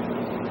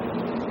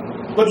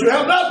 But you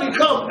have not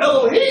become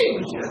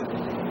Elohim yet.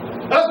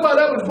 That's why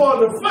that was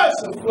born of the flesh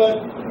is flesh,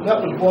 and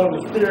that was born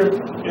of the Spirit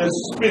is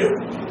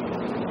spirit.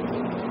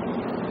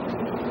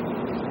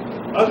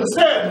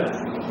 Understand that.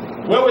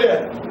 Where we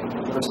at?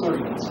 Verse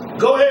 3.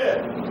 Go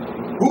ahead.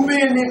 Who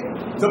being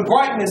the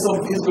brightness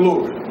of his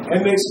glory,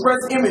 and the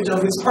express image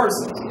of his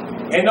person,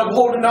 and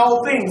upholding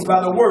all things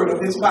by the word of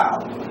his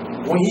power,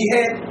 when he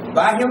had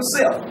by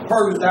himself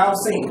purged our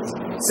sins,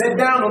 sat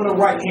down on the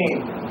right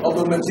hand of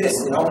the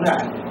majesty on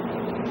high,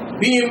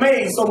 being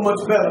made so much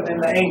better than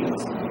the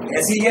angels,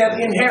 as he hath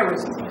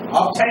inherited,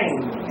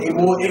 obtained a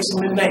more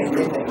excellent name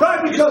than they.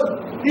 Right, because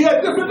he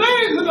had different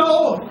names and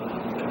all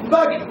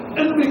back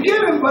in the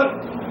beginning, but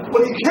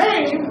when he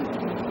came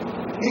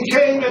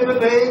in the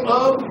name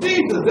of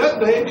Jesus. That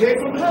name came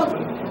from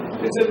heaven.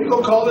 They said, you're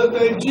going to call that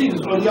name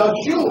Jesus or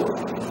Yashua.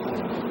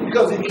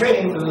 Because he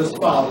came in his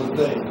Father's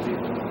name.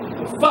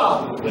 The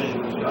Father's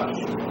name is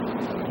Yashua.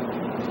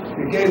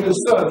 He gave his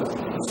Son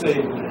the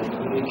same name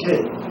when he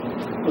came.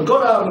 But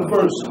go down to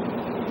verse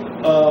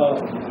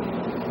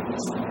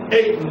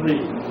 8 and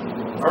read.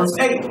 Verse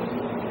 8.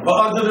 But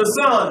unto the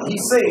Son he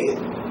said,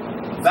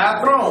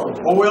 Thy throne,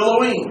 O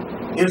Elohim,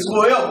 is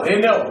forever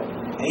and ever.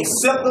 A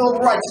scepter of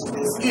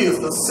righteousness is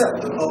the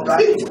scepter of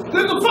thy kingdom.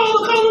 Did the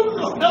Father call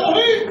him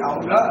Elohim? Call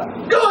God.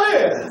 Go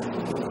ahead.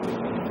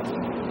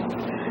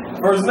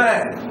 Verse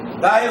 9.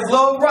 Thou hast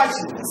loved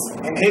righteousness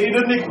and hated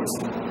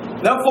iniquity.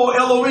 Therefore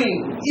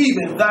Elohim,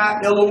 even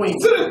thy Elohim.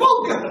 See, they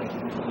both got it.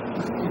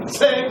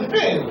 Same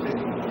thing.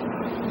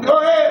 Go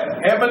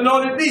ahead. Have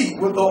anointed thee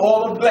with the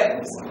oil of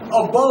gladness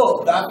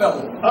above thy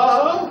fellow.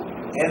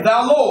 And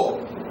thy Lord,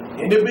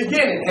 in the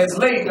beginning, has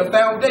laid the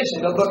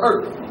foundation of the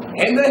earth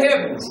and the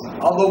heavens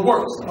of the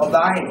works of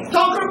thy hands.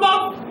 Talking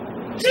about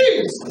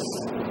Jesus.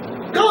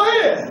 Go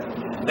ahead.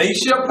 They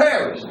shall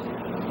perish,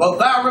 but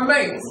thou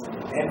remainest,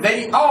 and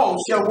they all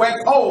shall wax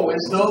old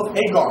as doth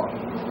a garment.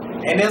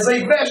 And as a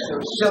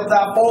vesture shalt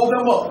thou fold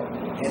them up,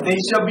 and they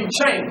shall be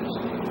changed.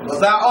 But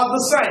thou art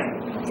the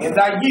same, and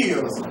thy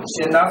years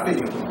shall not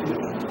fail.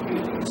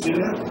 See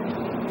that?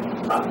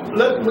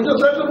 We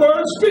just let the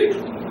word speak.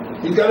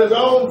 He's got his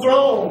own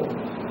throne.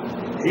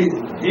 He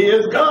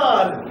is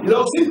God. You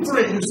don't see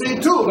three, you see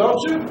two, don't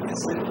you?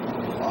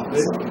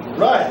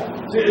 Right.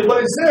 See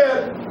what he said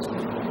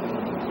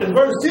in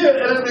verse 10,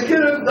 and in the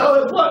beginning, thou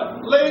hast what?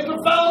 Laid the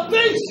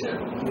foundation.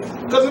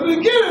 Because in the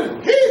beginning,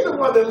 he's the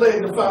one that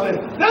laid the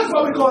foundation. That's why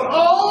we're going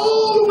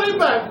all the way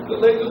back to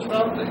lay this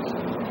foundation.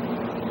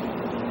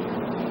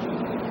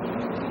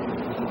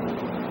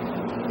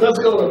 Let's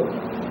go to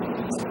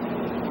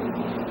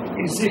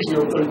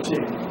Ezekiel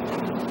 13.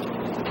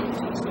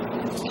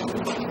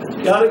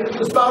 You got to get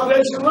this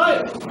foundation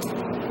right.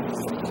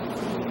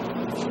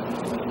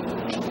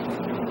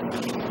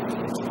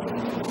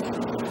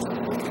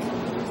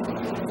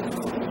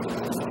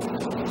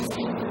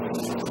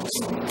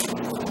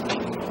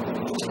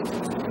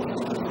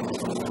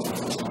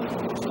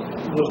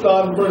 We'll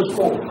start in verse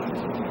 4.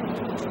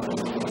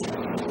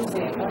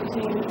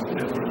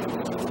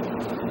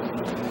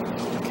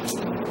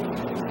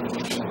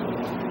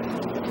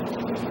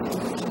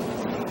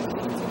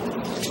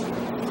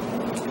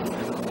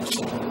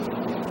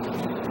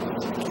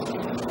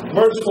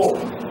 verse 4.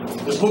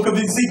 The book of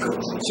Ezekiel,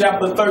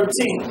 chapter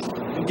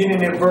 13,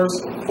 beginning at verse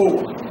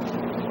 4.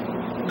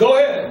 Go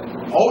ahead.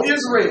 O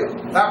Israel,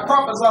 thy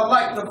prophets are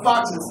like the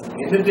foxes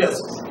in the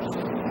desert.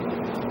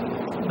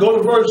 Go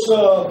to verse,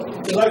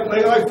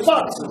 like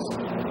foxes.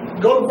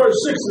 Go to verse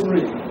 6 and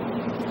read.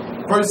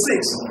 Verse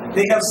 6.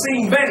 They have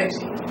seen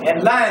vanity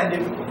and lying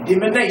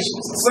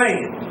divinations,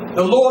 saying,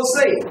 the Lord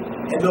said,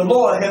 and the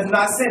Lord has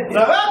not sent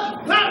them.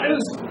 Now that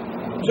is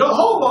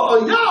Jehovah or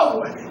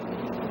Yahweh.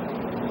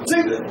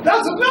 See,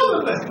 that's another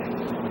name.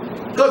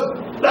 Because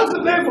that's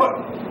the name for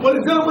when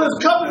he's dealing with his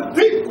covenant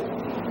people.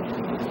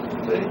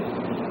 See?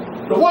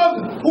 The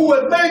one who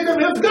had made them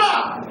his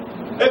God.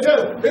 And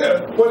then,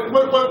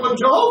 when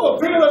Jehovah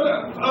appeared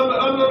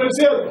under his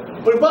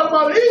head, when he brought him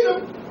out of Egypt,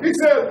 he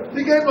said,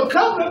 he gave him a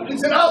covenant. He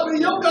said, I'll be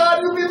your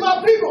God, you'll be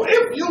my people,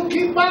 if you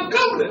keep my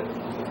covenant.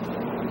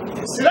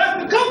 See,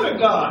 that's the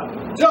covenant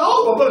God,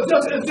 Jehovah, but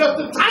it's just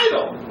a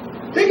title.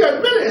 He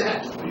got many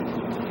hats.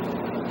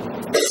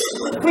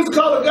 We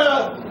call a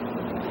guy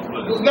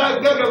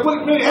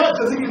got many hats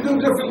because he can do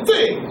different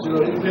things. You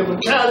know, he can be a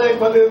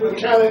mechanic,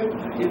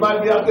 he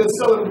might be out there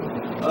selling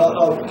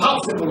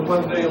popsicles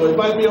one day, or he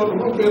might be on the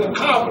roof being a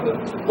carpenter.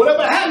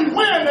 Whatever hat he's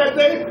wearing that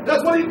day,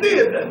 that's what he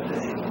did that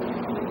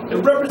day. It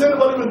represented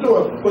what he was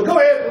doing. But go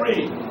ahead and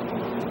read.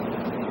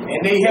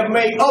 And they have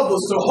made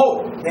others to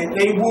hope that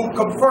they will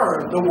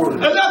confirm the word.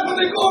 And that's what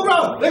they go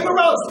around. They go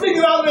around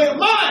speaking out of their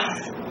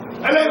mind.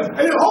 And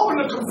they're hoping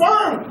to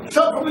confirm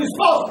something from these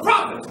false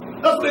prophets.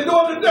 That's what they're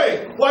doing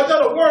today. Well, I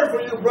got a word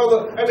for you,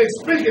 brother, and they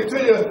speak it to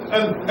you,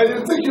 and you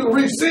think you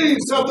received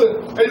something,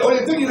 or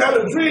you think you had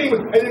a dream,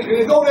 and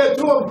you go there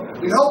to them,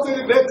 you hope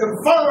that they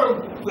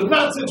confirm the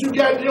nonsense you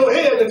got in your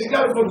head, and you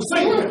got it from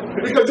Satan,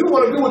 because you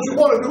want to do what you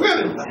want to do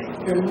anyway.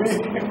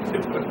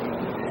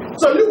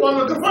 So you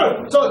want to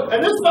confirm. So,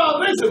 and this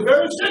foundation is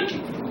very shaky.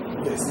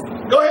 Yes.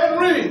 Go ahead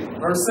and read.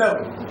 Verse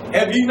 7.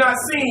 Have you not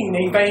seen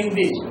a vain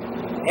vision?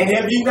 And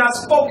have you not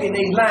spoken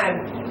a lying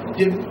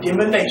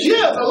divination?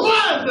 Yes, a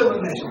lying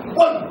divination.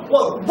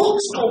 What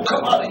books gonna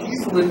come out of you?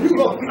 And you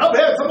gonna, I've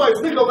had somebody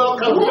speak of all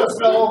kinds of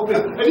stuff all this,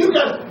 and you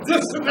got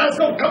this and that's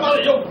gonna come out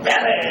of your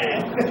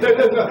belly.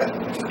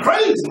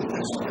 Crazy.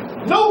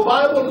 No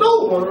Bible, no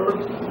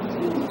word.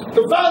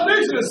 The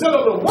foundation is set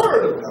on the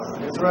word of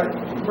God. That's right.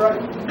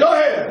 Right. Go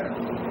ahead.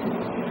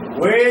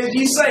 Whereas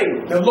ye say,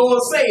 the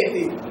Lord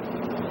saith it,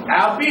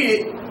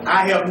 howbeit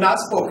I have not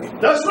spoken.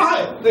 That's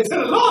right. They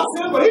said the Lord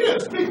said, but he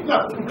didn't speak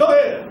nothing. Go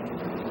ahead.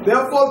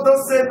 Therefore thus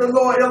said the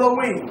Lord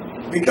Elohim,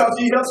 because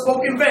ye have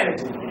spoken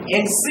vanity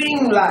and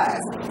seen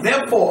lies.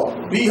 Therefore,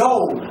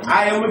 behold,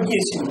 I am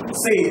against you,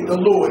 said the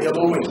Lord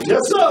Elohim.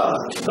 Yes, sir.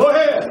 Go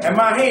ahead. And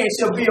my hand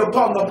shall be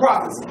upon the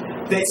prophets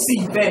that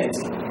see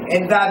vanity,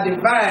 and thy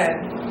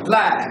divine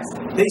lies.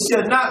 They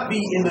shall not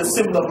be in the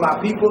assembly of my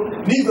people,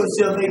 neither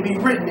shall they be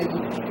written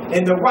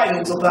in the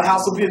writings of the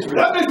house of Israel.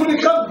 That means when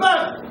he comes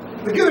back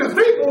to get his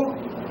people,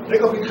 they're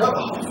going to be cut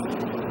off.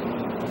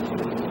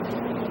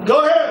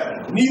 Go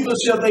ahead. Neither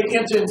shall they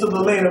enter into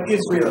the land of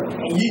Israel,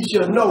 and ye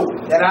shall know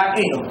that I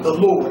am the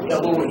Lord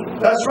Elohim.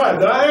 That's right,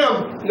 that I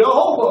am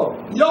Jehovah,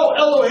 your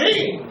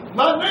Elohim.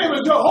 My name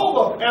is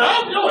Jehovah, and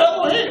I'm your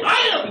Elohim. I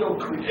am your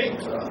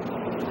creator.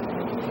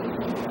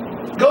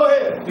 Go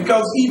ahead.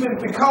 Because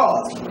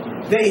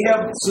they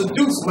have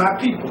seduced my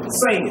people,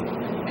 saying,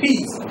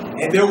 peace,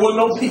 and there was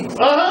no peace.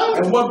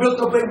 And one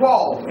built up a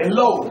wall, and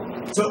lo,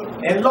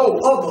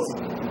 others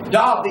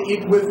daubed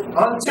it with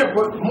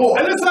untempered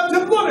mortar. And it's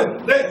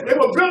untempered. They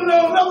were building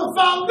on another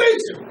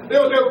foundation. They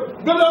were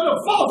building on the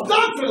false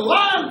doctrine,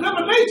 lying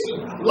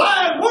divination,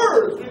 lying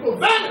words, people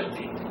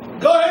vanity.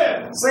 Go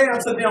ahead. Say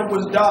unto them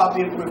which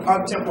daubed it with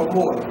untempered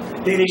mortar,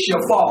 that it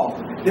shall fall.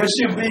 There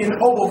shall be an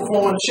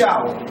overflowing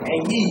shower,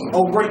 and ye,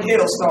 O great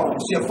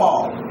hailstones, shall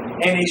fall,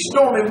 and a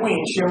stormy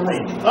wind shall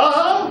rend it.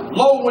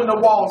 Lo, when the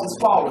walls is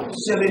fallen,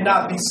 shall it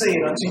not be said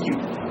unto you,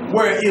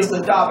 where is the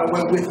daubing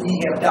wherewith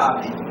ye have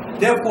daubed it?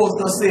 Therefore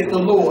thus saith the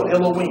Lord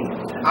Elohim,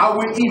 I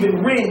will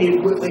even rend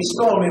it with a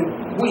stormy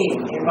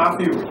wind in my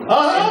fury.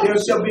 And there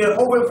shall be an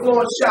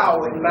overflowing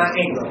shower in my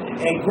anger,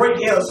 and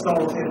great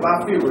hailstones in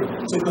my fury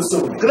to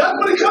consume it. Because that's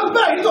when he comes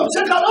back. He's going to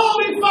check out all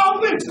these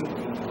foundations.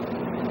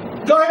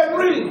 Go ahead and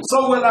read.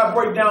 So will I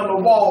break down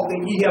the wall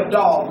that ye have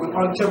daubed with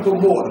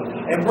untempered mortar,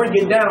 and bring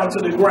it down to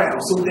the ground,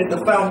 so that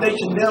the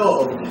foundation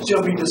thereof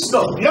shall be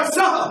discovered. Yes,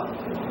 sir.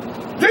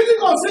 Then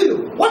you're going to see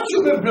what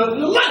you've been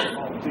building your life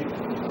on.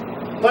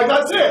 Like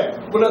I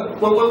said, when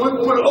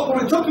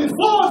we took these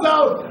floors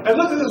out and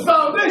looked at this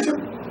foundation,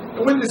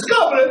 and we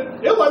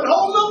discovered it wasn't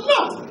holding up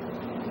nothing.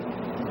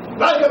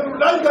 Now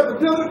you got to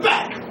build it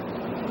back.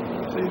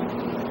 See?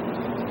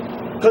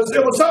 Because it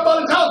was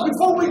somebody's house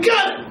before we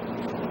got it.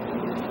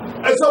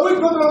 And so we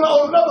put it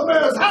on another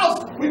man's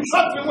house. We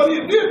trusted what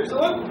he did to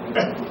it.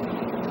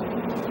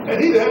 And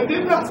he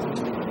did nothing.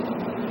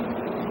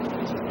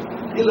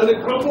 He let it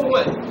crumble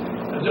away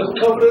and just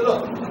covered it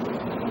up.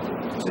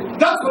 See,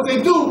 that's what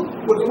they do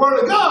with the word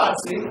of God,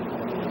 see.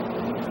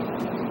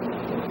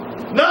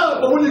 Now,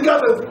 but when you got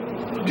to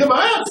give an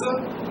answer,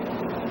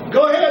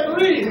 Go ahead and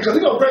read, because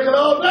he's going to break it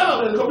all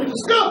down and it's going to be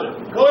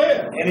discovered. Go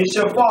ahead. And it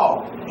shall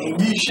fall, and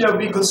ye shall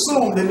be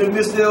consumed in the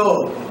midst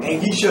thereof,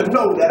 and ye shall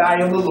know that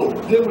I am the Lord.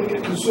 Then we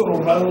get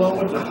consumed right along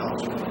with the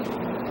house.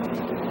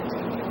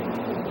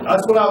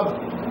 That's what I've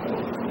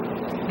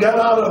got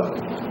out of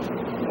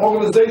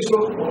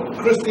organizational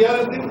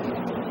Christianity.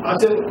 I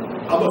said,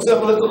 I'm going to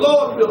let the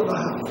Lord build the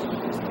house.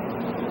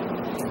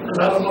 Because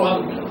I don't know how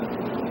to do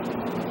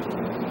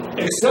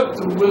it. Except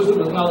through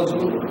wisdom and knowledge of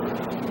the word.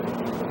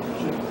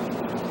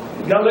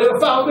 You got to lay a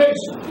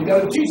foundation. You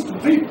got to teach the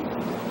people.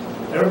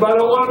 Everybody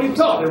don't want to be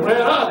taught. They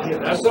ran out of here.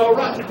 That's all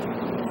right.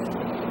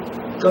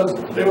 Because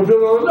they were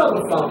building on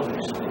another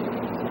foundation.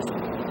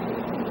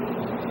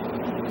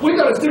 We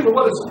got to stick with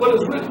what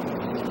is written.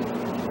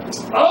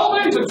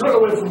 Always to turn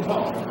away from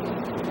Paul.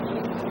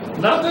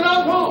 Not that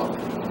I'm Paul.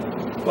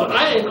 But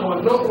I ain't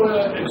going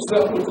nowhere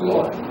except with the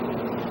Lord.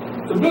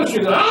 The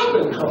ministry that I've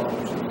been called.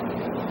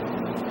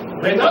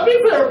 May not be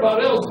for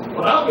everybody else,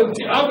 but I've been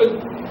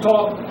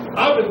taught,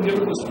 I've been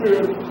given the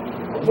spirit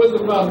of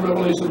wisdom, knowledge,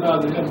 revelation,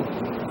 knowledge, and him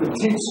to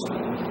teach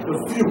the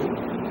few,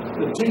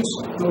 to teach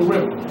the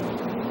remnant.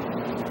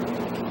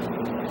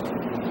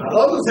 Now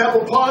others have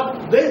a part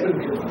they've been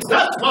given.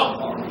 That's my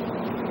part.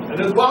 And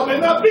this part may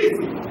not be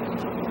for you.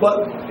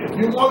 But if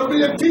you want to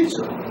be a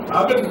teacher,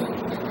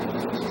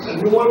 and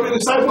you want to be a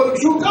disciple of the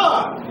true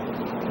God,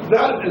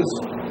 that is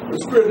the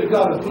spirit that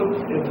God has put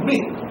in me.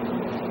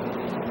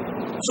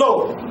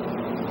 So,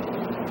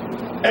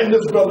 and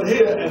this brother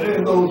here, and any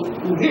of those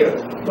who hear.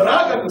 But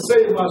I got to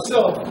save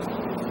myself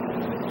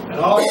and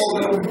all of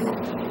them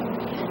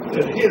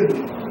that hear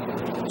me.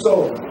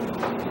 So,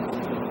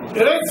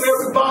 it ain't for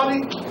everybody,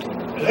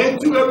 it ain't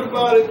to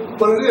everybody,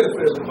 but it is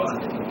for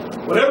everybody.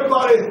 But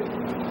everybody,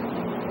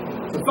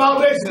 the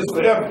foundation is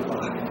for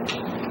everybody.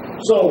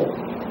 So,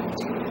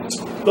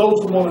 those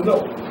who want to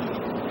know.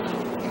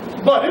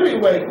 But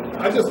anyway,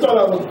 I just thought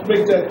I would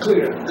make that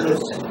clear.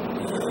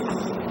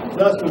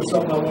 That's been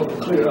something I want to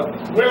clear up.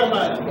 Where am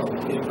I at?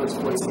 In verse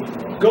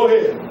 14. Go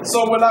ahead.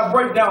 So when I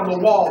break down the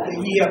wall that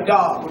ye have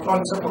daubed with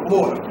untempered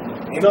mortar.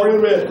 No, we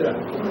read that.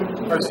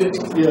 Verse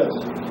 15. Yes.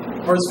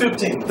 Verse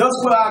 15. Thus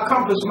will I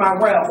accomplish my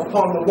wrath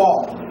upon the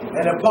wall,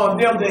 and upon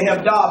them that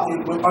have daubed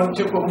it with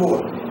untempered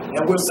mortar.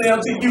 And will say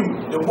unto you,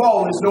 the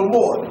wall is no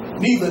more,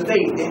 neither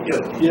they that do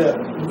it. Yeah.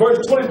 Verse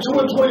 22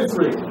 and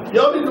 23.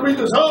 Y'all need to read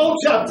this whole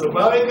chapter,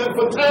 but I ain't got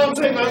for time's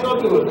sake, I ain't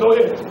gonna do it. Go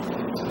ahead.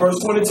 Verse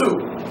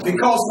 22.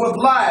 Because with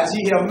lies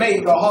ye have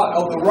made the heart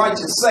of the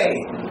righteous sad,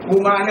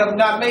 whom I have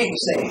not made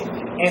sad,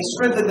 and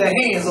strengthened the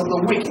hands of the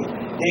wicked,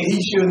 that he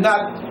should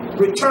not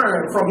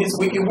return from his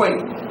wicked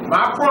way.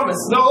 My promise,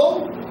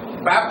 no,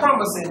 by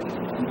promising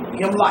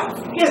him life.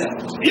 Yeah.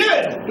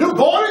 Yeah. You're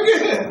born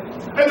again.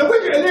 And the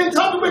wicked, and they ain't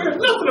taught the wicked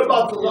nothing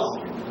about the law.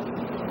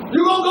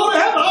 You're going to go to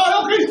heaven, all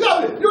hell can't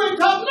stop it. You ain't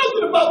taught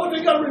nothing about what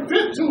they got to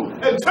repent to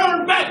and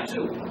turn back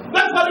to.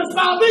 That's why this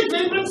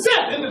foundation ain't been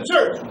set in the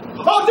church.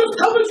 Oh, just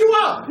coming you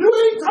out. You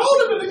ain't told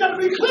them that they got to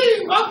be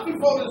clean up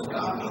before this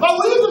God. Oh,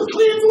 well, he was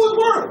clean through his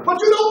word, but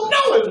you don't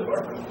know his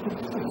word.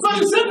 So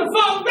you set the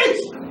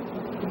foundation.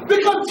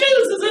 Because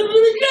Jesus is in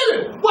the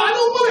beginning. Well, I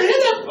don't want to hear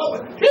that.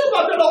 Hear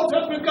about that Old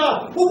Testament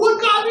God. Well,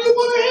 what God do you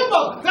want to hear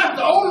about? That's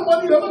the only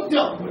one you ever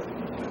dealt with.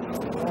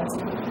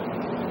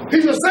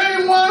 He's the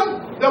same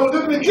one that was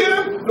in the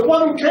beginning, the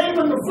one who came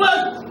in the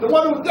flesh, the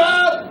one who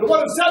died, the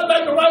one who sat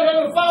back at the right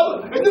hand of the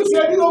Father, and you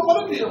said you don't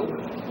want to deal with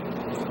it.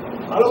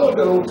 I don't want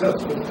that Old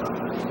Testament God.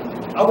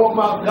 I want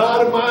my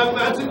God in my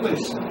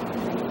imagination.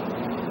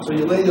 So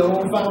you lay your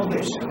own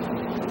foundation.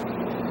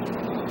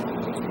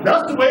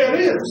 That's the way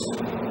it is.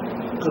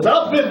 Because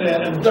I've been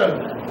there and done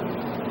that.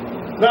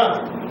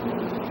 Now,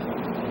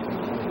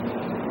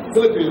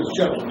 Philippians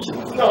chapter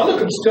 2. Now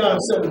look at John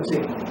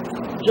 17.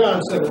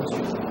 John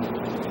 17.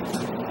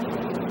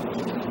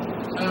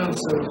 John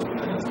 17.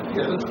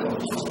 Yeah, let's go.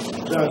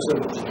 John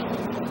 17.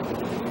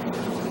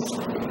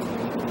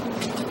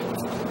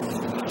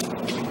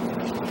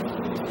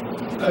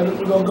 And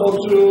we're going to go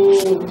to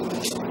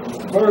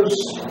verse.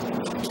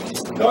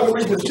 Y'all can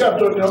read this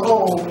chapter on your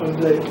own one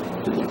day.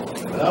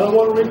 And I don't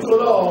want to read through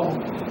it all,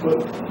 but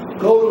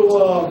go to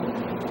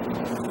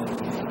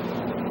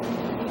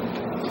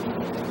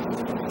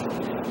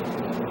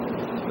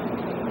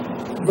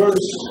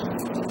verse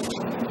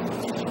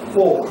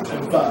 4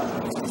 and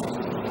 5.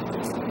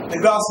 The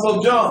Gospel of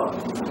John.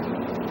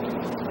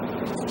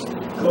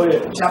 Go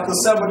ahead. Chapter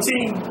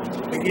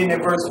 17, beginning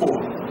at verse 4.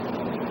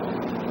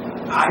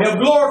 I have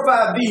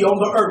glorified thee on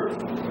the earth.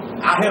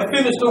 I have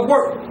finished the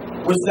work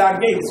which thou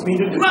gavest me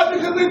to do. Right,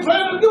 because they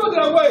plan to do it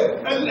that way.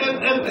 And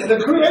the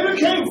Creator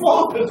came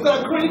forth and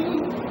started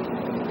creating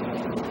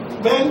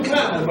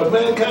mankind, but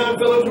mankind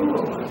fell into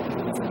ruin.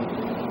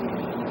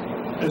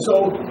 And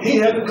so he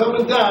had to come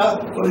and die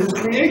for his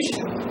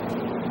creation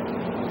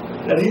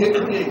that he had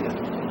created.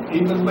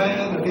 Even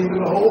man and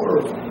even the whole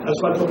earth. That's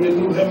why there'll be a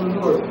new heaven and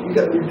new earth. You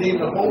got to redeem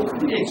the whole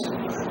creation.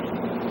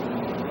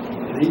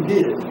 And he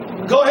did.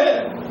 Go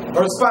ahead.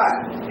 Verse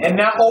 5. And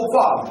now, O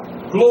Father,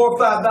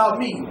 glorify thou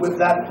me with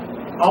thy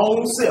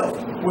own self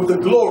with the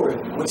glory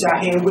which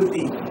I had with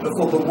thee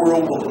before the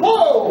world was.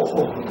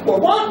 Whoa! Well,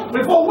 what?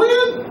 Before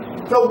when?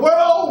 The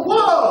world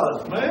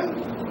was, man.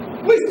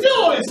 We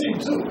still only see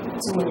two.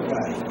 Two in the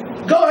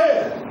God. Go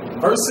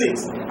ahead. Verse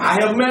 6. I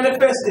have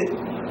manifested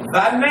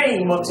thy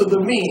name unto the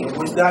men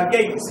which thou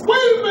gavest. Wait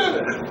a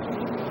minute.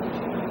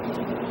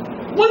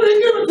 When did he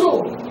give it to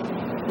him?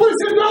 When he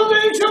said, your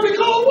name shall be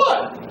called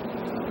what?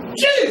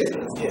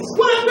 Jesus. Yes.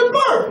 What happened to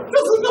birth?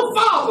 This is the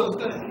Father's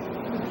name.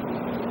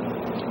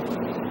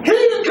 He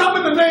didn't come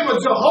in the name of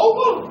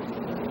Jehovah.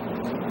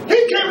 He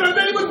came in the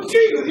name of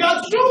Jesus,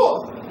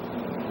 Yashua.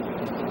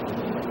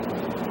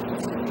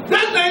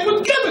 That name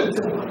was given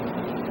to him.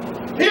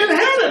 He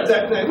inherited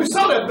that name. We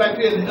saw that back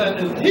in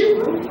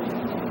Hebrew.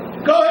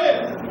 Go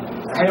ahead.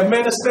 I have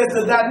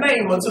manifested thy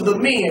name unto the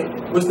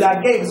men which thou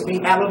gavest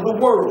me out of the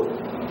world.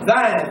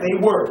 Thine they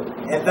were,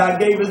 and thou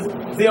gavest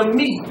them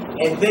me,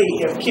 and they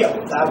have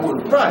kept thy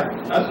word. Right.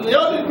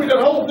 Y'all didn't read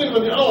that whole thing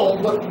on your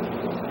own, but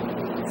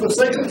for the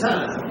sake of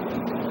time.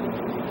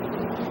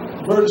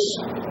 Verse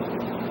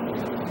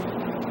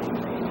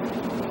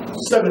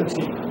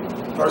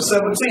 17. Verse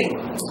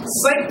 17.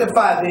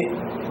 Sanctify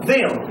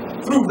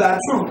them through thy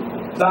truth.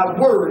 Thy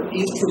word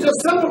is truth.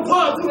 Just set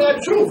apart through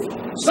that truth.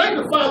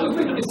 Sanctify them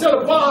to be set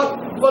apart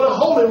for the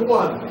Holy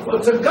One, for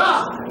to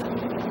God.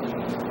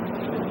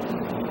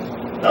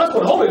 That's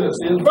what holiness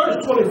is. Verse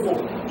 24.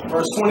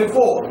 Verse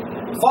 24.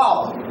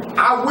 Father,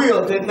 I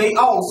will that they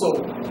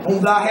also,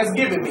 whom thou hast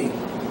given me,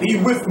 be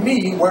with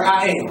me where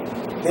I am,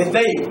 that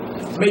they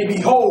may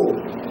behold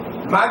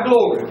my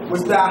glory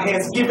which thou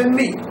hast given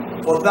me,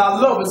 for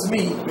thou lovest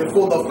me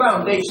before the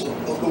foundation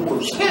of the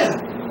world. Yeah.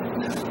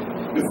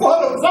 Before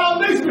the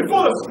foundation,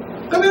 before the...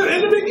 Because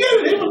in the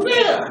beginning, he was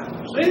there.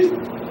 See?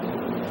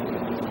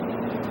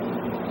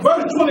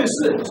 Verse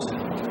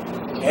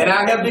 26. And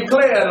I have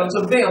declared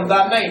unto them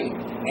thy name,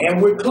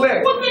 and will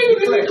declare. What name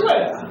did he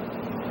declare?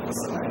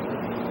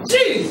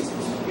 Jesus.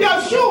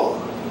 Yashua.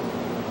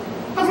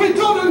 That's what he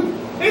told him.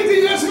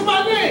 Anything else in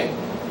my name.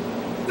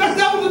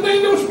 That was the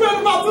name that was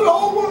spread about through the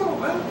whole world,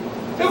 man.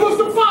 It was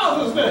the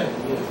Father's name.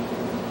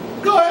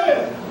 Yeah. Go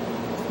ahead.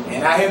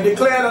 And I have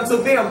declared unto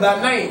them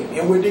thy name,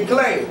 and will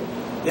declare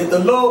that the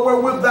love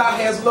wherewith thou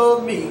hast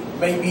loved me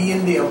may be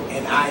in them,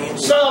 and I in them.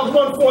 Psalms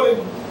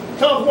 140,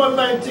 Psalms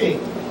 119.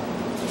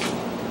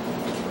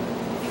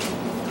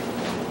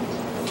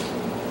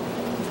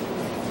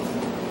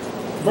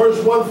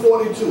 Verse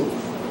 142.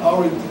 I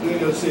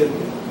already said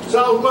it.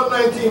 Psalms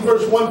 119,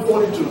 verse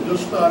 142.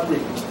 Just start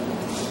reading.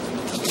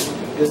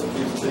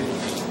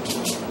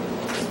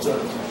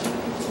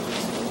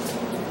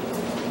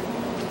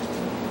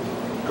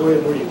 Go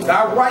ahead and read.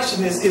 Thy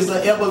righteousness is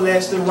the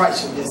everlasting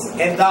righteousness,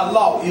 and thy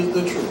law is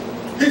the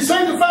truth. He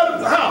sanctified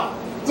us how?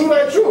 Through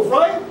that truth,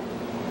 right?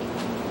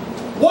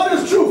 What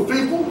is truth,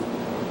 people?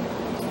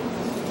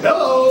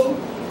 Hello.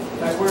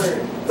 Thy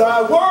word.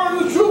 Thy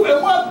word is truth,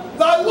 and what?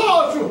 Thy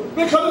law is truth.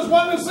 Because it's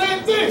one and the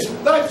same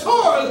thing. Thy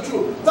Torah is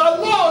truth. Thy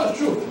law is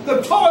truth.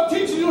 The Torah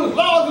teaches you his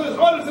laws and his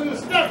orders and his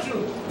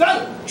statutes.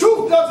 That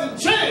truth doesn't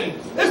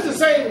change. It's the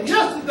same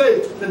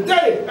yesterday,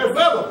 today, and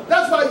forever.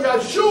 That's why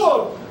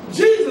Yashua,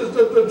 Jesus,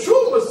 the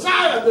true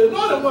Messiah, the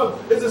anointed one,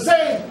 is the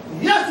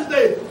same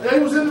yesterday, and he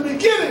was in the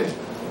beginning,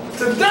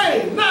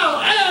 today,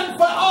 now, and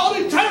for all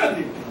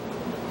eternity.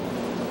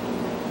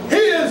 He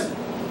is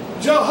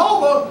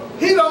Jehovah.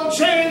 He don't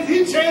change.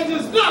 He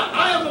changes not.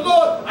 I am the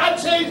Lord. I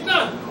change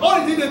not.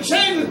 Only thing that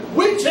changes,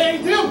 we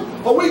changed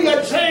him, or we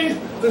got changed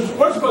to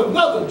worship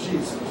another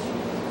Jesus.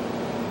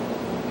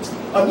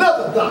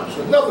 Another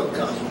doctrine, another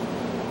gospel.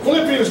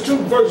 Philippians 2,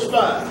 verse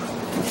 5.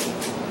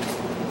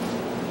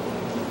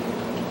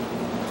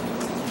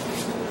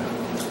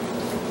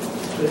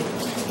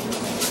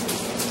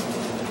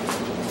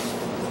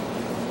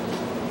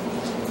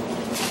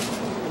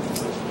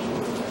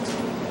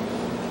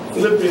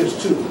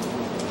 Philippians 2.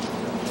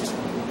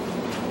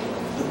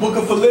 The book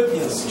of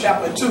Philippians,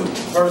 chapter 2,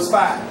 verse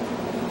 5.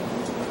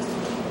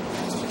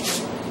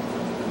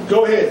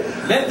 Go ahead.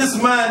 Let this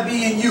mind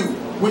be in you,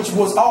 which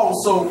was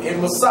also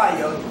in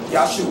Messiah,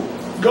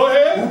 Yashua. Go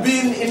ahead. Who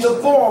being in the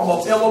form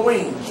of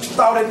Elohim,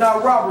 thought it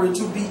not robbery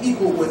to be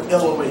equal with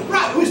Elohim.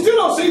 Right, we still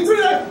don't see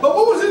through that, but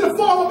what was in the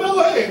form of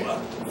Elohim?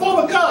 Form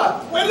of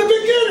God. Well, in the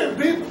beginning,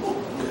 people.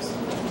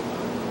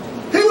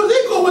 He was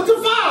equal with the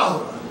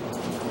Father.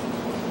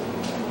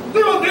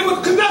 They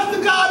would connect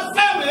the God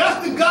family.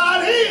 That's the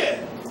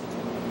Godhead.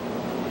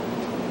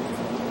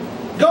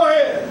 Go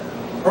ahead.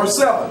 Verse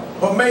 7.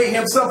 But made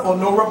himself of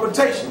no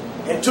reputation,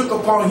 and took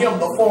upon him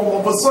the form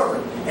of a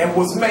servant, and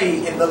was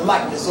made in the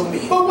likeness of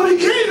men. But when he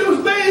came, he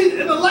was made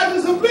in the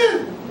likeness of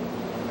men.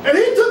 And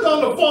he took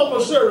on the form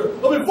of a servant.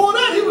 But before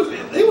that,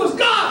 he was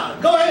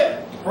God. Go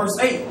ahead. Verse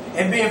 8.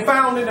 And being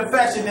found in the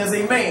fashion as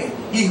a man,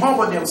 he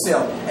humbled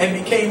himself,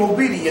 and became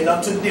obedient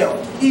unto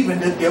death, even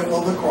the death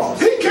of the cross.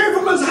 He came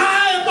from his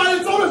high and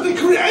mighty throne as the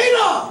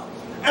Creator,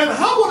 and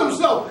humbled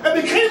himself,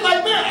 and became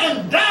like man,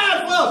 and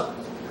died for us,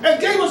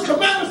 and gave us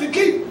commandments to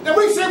keep, and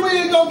we said we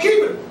ain't gonna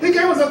keep it. He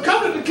gave us a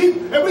covenant to keep,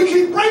 and we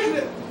keep breaking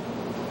it.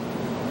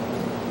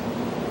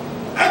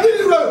 And then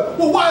he wrote,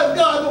 well, why said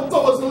God don't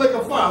throw us in the lake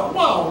of fire.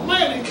 Wow,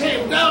 man, he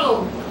came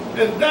down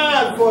and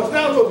died for us.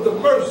 That was the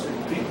mercy,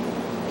 people.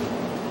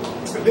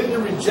 And then you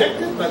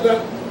reject it by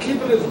not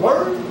keeping his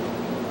word.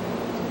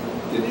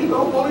 Then you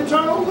don't want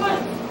eternal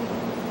life.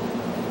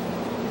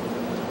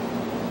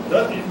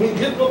 That we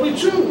get what we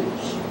choose.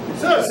 He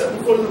said, set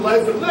before you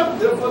life and death,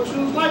 therefore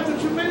choose life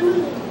that you may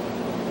live.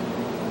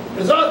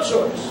 It's our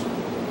choice.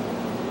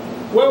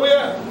 Where we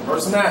at?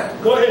 Verse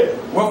 9. Go ahead.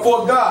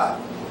 Wherefore God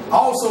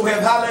also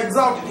hath highly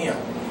exalted him,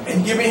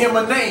 and given him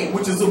a name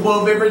which is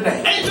above every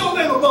name. Ain't no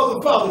name above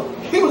the Father.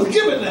 He was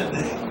given that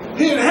name.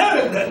 He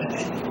inherited that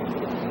name.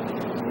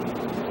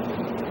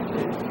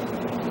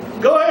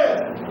 Go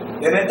ahead.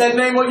 And at that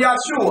name of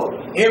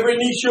Yashua, every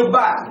knee shall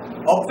bow,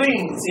 of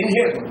things in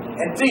heaven,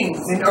 and things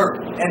in earth,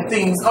 and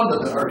things under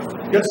the earth.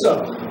 Yes,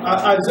 sir.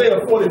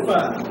 Isaiah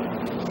 45.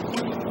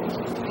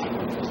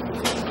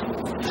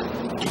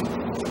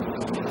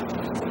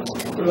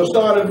 We're going to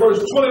start at verse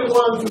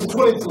 21 through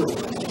 23.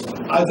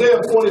 Isaiah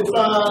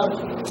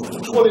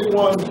 45,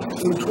 21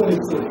 through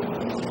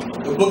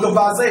 23. The book of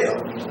Isaiah,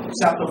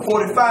 chapter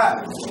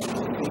 45,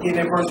 beginning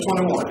at verse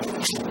 21.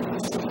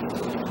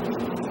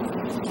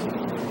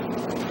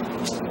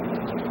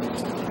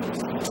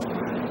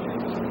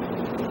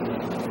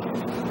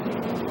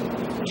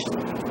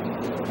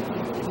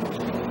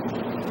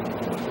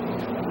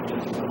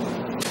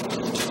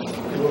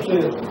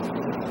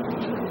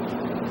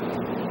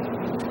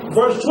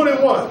 Verse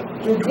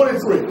 21 through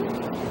 23.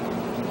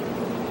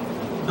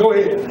 Go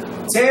ahead.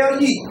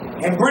 Tell ye,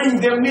 and bring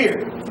them near.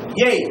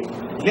 Yea,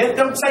 let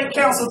them take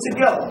counsel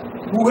together,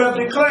 who have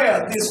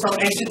declared this from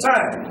ancient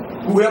time,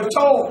 who have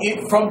told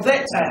it from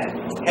that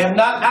time, and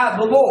not I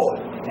the Lord,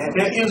 and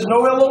there is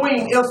no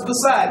Elohim else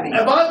beside me.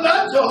 Am I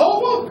not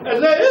Jehovah?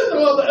 And there is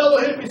no other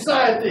Elohim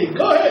beside thee.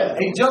 Go ahead.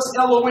 A just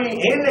Elohim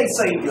and a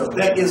Savior,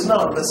 there is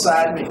none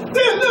beside me.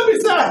 There's none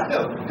beside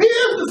him. He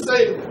is the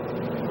Savior.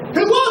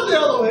 He was the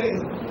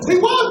Elohim. He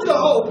was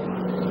Jehovah.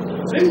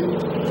 See?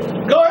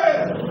 Go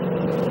ahead.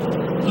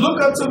 Look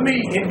unto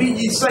me and be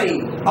ye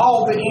saved,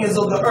 all the ends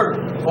of the earth,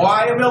 for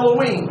I am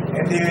Elohim,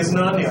 and there is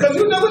none else. Because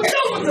you never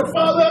dealt with your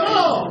Father at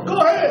all. Go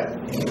ahead.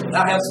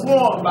 I have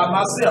sworn by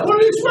myself.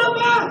 What did he swear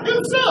by?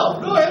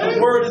 Himself. Go ahead.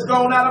 The word is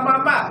gone out of my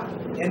mouth,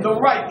 and the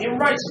right in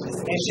righteousness,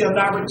 and shall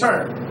not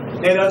return.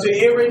 That unto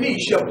every knee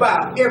shall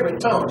bow,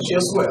 every tongue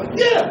shall swear.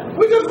 Yeah,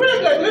 we just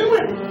read that, didn't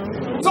we?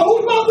 So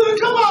whose mouth did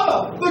it come out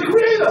of? The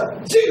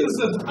Creator.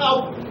 Jesus'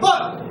 mouth.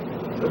 But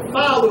the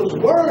Father's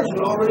words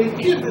were already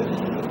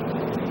given.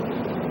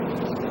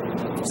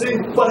 See,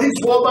 but he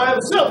swore by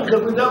himself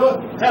because we never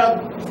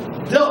have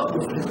dealt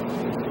with him.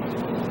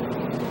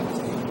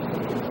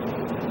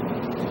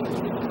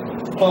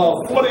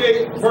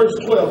 48 verse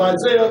 12.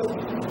 Isaiah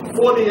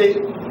 48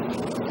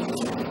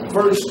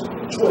 verse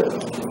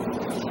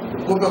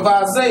 12. Book of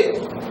Isaiah,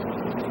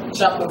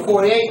 chapter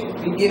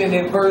 48, beginning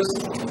at verse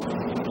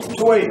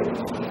 12.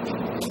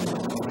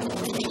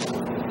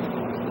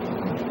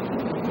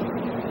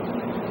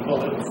 Oh,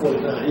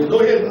 49. Yeah, go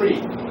ahead and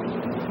read.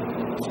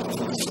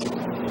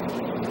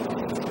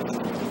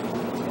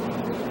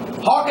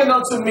 Hearken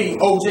unto me,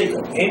 O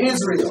Jacob and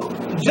Israel.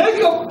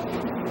 Jacob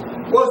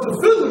was the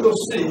physical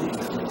seed.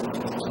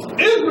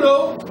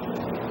 Israel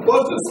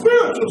was the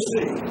spiritual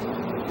seed.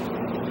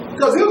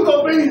 Because he was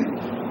going to be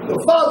the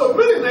father of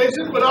many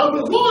nations, but out of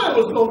his line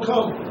was going to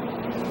come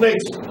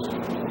nations.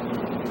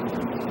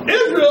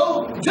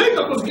 Israel,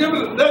 Jacob was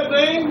given that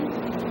name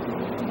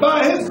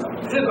by his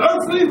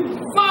earthly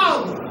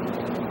father.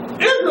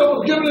 Israel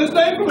was given his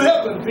name from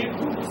heaven,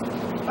 people.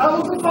 That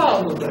was the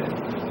father's name.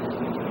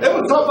 They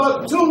were talking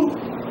about two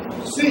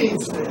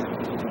seeds there.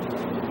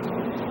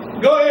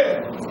 Go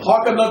ahead.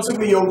 Hearken unto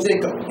me, O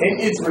Jacob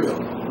and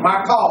Israel, my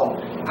call.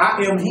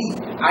 I am he.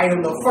 I am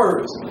the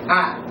first.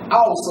 I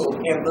also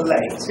am the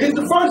last. He's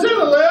the first and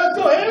the last.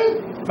 Go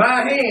ahead.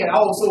 My hand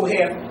also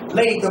hath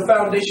laid the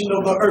foundation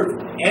of the earth,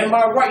 and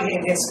my right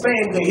hand hath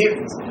spanned the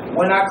heavens.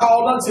 When I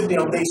call unto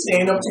them, they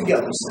stand up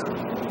together.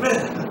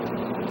 Man.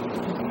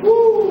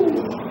 Woo.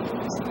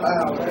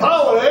 Wow, man.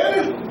 Power,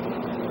 eh?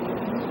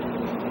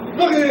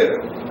 Look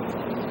here.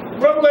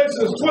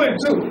 Revelation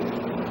 22,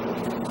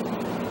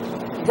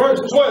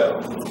 verse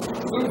 12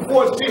 through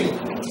 14.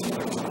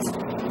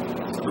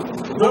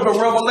 Book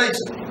of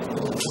Revelation,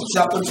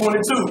 chapter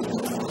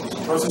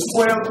 22, verses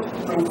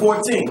 12 through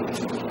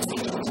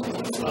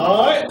 14.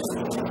 All right,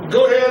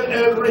 go ahead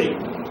and read.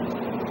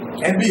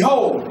 And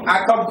behold,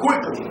 I come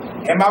quickly,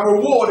 and my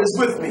reward is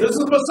with me. This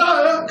is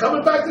Messiah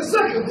coming back the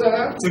second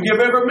time. To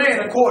give every man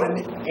according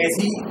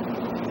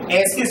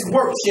as his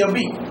work shall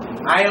be.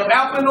 I am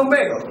Alpha and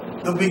Omega,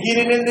 the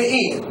beginning and the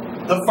end,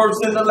 the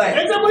first and the last.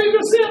 Ain't that what he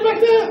just said back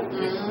there?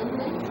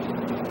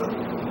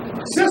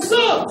 Said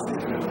so.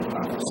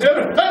 Said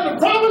the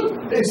promise.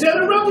 He said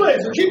in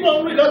Revelation. Keep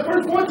on reading. That's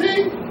verse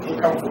 14.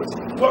 Come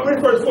 14. What read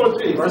verse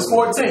 14? Verse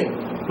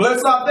 14.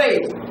 Blessed are they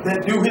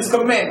that do his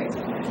commandments,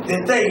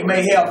 that they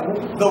may have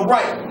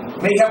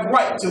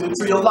right to the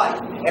tree of life,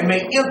 and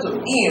may enter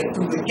in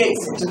through the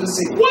gates into the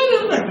city. Wait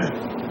a minute.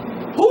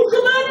 Whose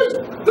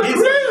commandments? The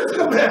Creator's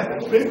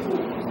commandments, people.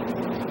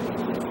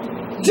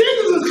 Jesus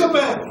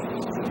commandments.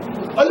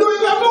 Or you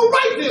ain't got no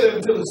right to enter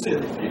into the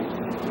city.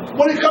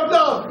 When he comes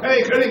down, and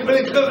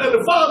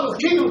the Father's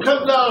kingdom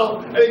comes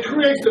down, and he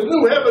creates a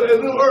new heaven and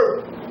a new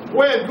earth,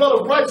 where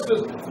dwelleth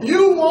righteousness,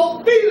 you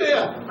won't be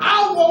there.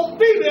 I won't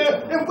be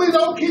there if we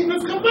don't keep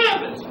his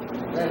commandments.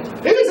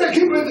 He didn't say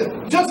keep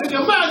it just in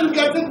your mind, you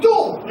got to do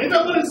them. Ain't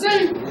that what it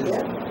says?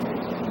 Yeah.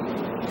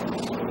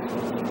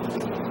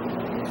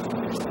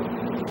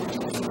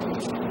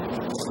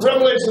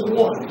 Revelation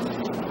 1,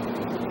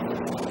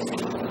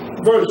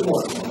 verse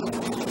 1.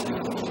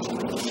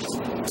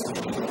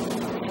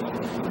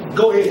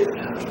 Go ahead.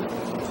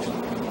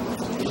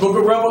 Book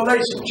of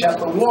Revelation,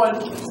 chapter 1,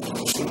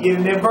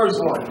 beginning at verse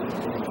 1.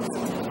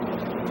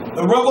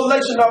 The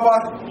revelation of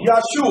our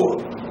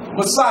Yashua,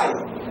 Messiah,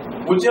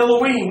 which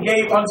Elohim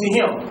gave unto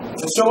him,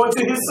 to show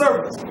unto his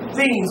servants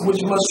things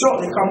which must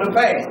shortly come to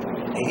pass.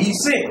 And he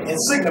sent and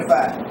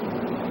signified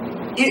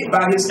it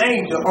by his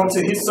angel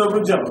unto his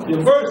servant John.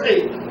 In verse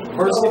 8.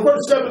 Verse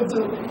 7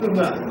 through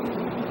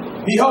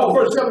 9. Behold.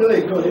 Verse 7 and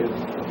 8, go ahead.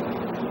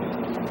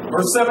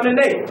 Verse 7 and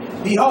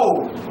 8.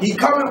 Behold, he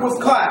cometh with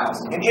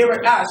clouds, and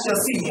every eye shall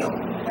see him,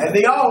 and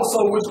they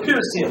also which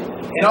pierced him,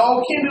 and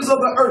all kingdoms of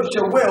the earth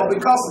shall wail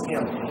because of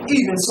him.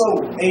 Even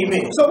so,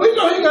 amen. So we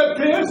know he got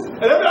pierced,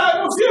 and every eye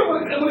will see him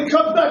when he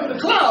comes back in the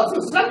clouds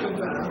the second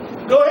time.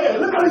 Go ahead,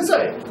 look what he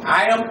say.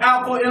 I am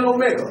Alpha and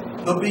Omega,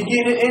 the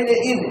beginning and the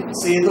ending,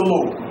 saith the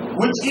Lord,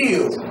 which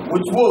is,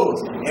 which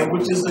was, and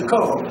which is to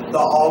come, the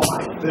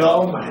Almighty. The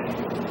Almighty.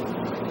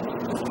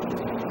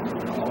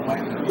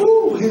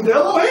 Ooh, he's the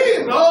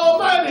Elohim, the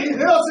Almighty. He's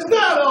El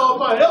Shaddai, the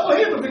Almighty.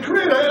 Elohim is the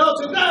creator, El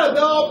Shaddai is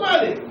the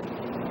Almighty.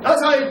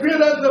 That's how he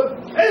appeared unto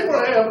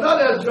Abraham,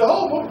 not as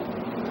Jehovah.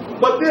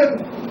 But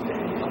then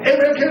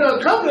Abraham came out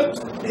of covenant.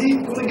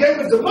 When he gave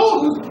it to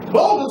Moses,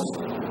 Moses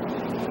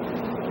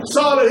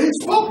saw that he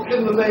spoke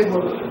in the name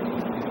of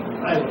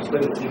I ain't going to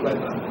explain it to you right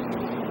now.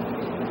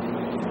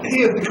 He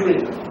is the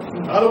creator.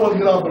 I don't want to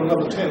get off on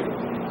another tangent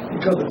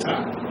because of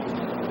time.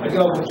 I get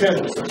off on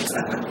tangents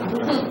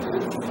sometimes.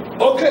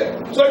 Okay,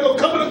 so you're going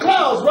to come in the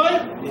clouds,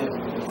 right? Yeah.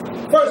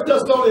 1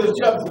 Thessalonians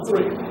chapter 3.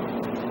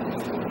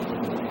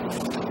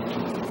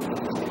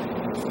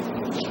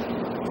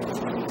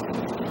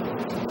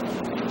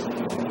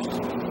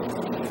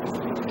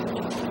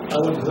 I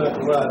went to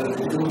Zechariah.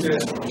 You were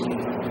there.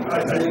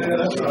 Yeah,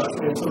 that's right.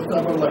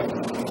 Sometimes I'm like that.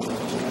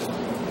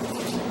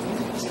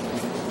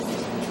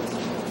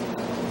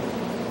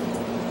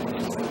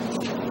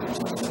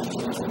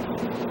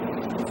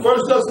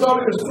 First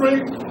Thessalonians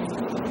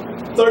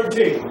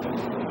 3:13.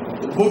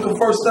 The book of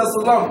 1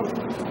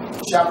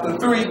 Thessalonians, chapter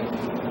 3,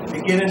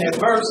 beginning at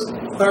verse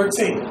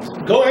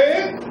 13. Go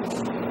ahead.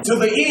 To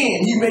the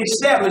end he may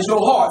establish your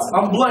hearts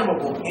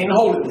unblameable in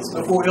holiness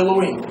before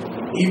Elohim,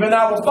 even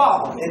our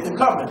Father, at the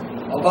coming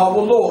of our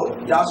Lord,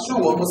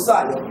 Yashua,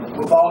 Messiah,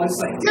 with all his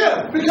saints.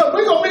 Yeah, because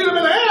we're going to meet him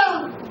in the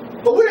air,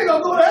 but we ain't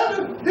going to go to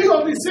heaven. He's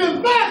going to be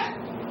sent back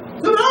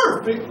to the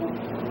earth, people.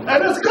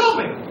 And it's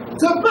coming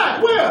to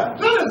back. Where?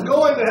 That is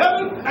going to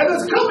heaven, and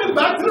it's coming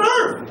back to the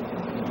earth.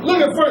 Look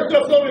at 1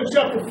 Thessalonians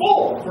chapter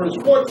 4, verse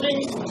 14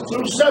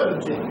 through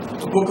 17.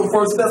 The book of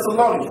 1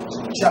 Thessalonians,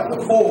 chapter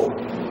 4.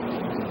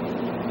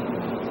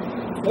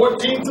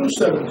 14 through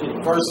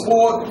 17. Verse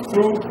 4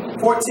 through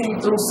 14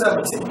 through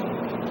 17.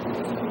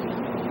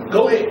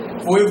 Go ahead.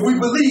 For if we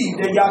believe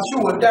that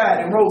Yashua died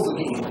and rose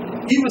again,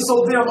 even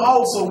so them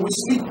also which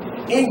sleep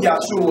in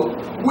Yashua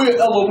will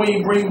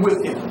Elohim bring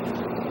with him.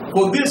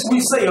 For this we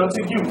say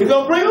unto you. He's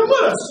going to bring him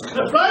with us.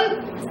 That's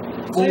right.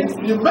 See,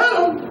 you met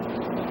him,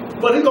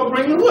 but he's going to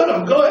bring you with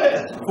him. Go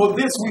ahead. For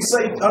this we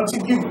say unto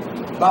you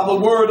by the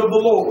word of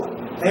the Lord.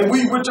 And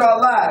we which are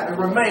alive and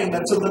remain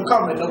until the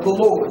coming of the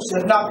Lord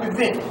shall not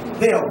prevent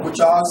them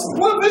which are asleep.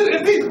 Well,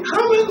 if he's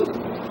coming,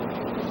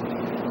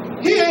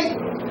 he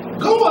ain't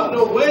going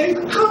no way.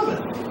 He's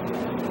coming.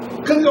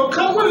 Because he's going to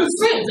come with his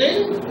saints,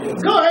 ain't he? Yes.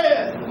 Go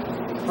ahead.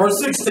 Verse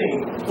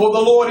 16. For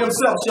the Lord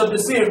himself shall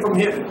descend from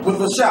heaven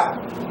with a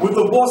shout, with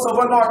the voice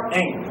of an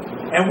archangel,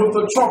 and with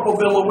the trump of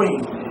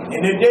Elohim.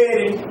 And the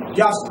dead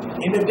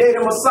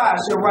and Messiah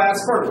shall rise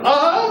first.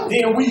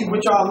 Then we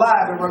which are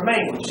alive and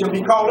remain shall be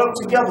caught up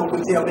together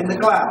with him in the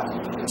clouds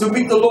to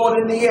meet the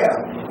Lord in the air.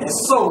 And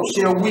so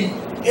shall we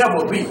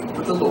ever be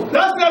with the Lord.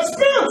 That's that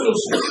spiritual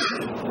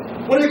shit.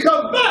 When he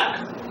comes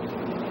back,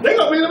 they're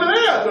going to meet him in the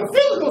air. The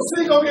physical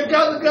city going to get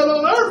gathered together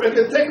on earth and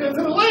get taken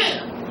into the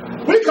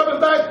land. We're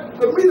coming back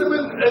to meet him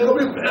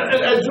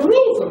at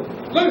Jerusalem.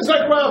 Look at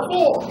Zechariah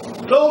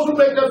 4. Those who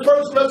make that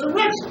first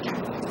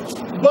resurrection.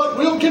 But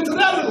we'll get to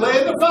that and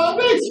lay the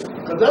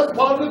foundation. Because that's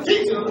part of the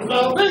teaching of the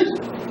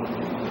foundation.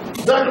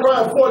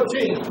 Zechariah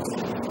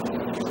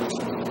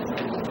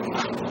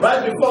 14.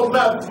 Right before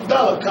Malachi.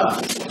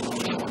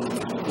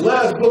 The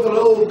last book of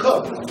the Old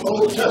Covenant.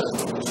 Old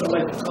Testament. I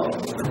like to call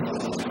it.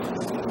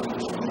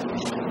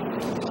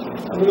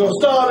 And we're going to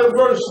start in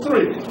verse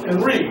 3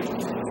 and read.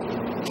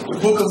 The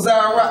book of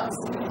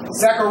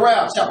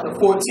Zechariah chapter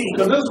 14.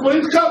 Because this is when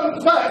he's coming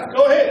back.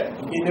 Go ahead.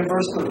 Begin in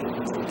verse 3.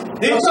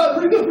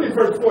 Read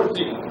verse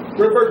 14.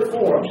 Read verse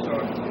 4, I'm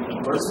sorry.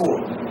 Verse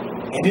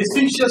 4. And his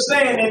feet shall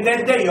stand in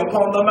that day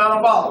upon the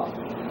Mount of Olives,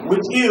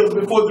 which is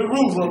before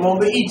Jerusalem on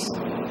the east.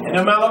 And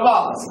the Mount of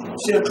Olives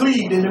shall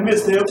cleave in the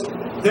midst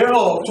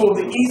thereof toward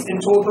the east and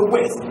toward the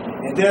west.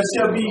 And there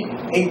shall be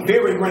a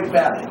very great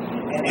valley.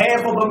 And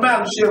half of the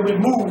mountain shall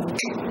remove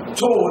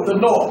toward the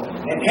north,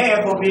 and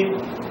half of it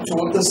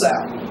toward the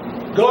south.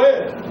 Go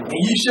ahead. And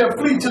ye shall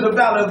flee to the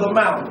valley of the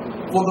mountain,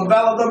 for the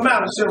valley of the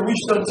mountain shall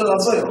reach unto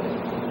ourselves.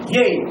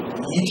 Yea,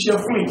 ye shall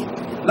flee,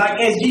 like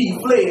as ye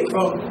fled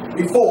from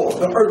before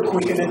the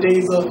earthquake in the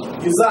days of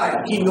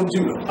Uzziah, king of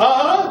Judah.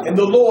 And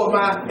the Lord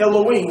my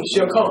Elohim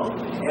shall come,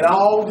 and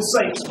all the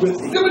saints with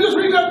thee. Let me just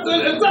read that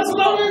in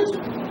Thessalonians.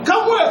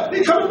 Come where?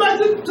 He's coming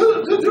back to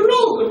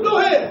Jerusalem.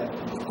 Go ahead.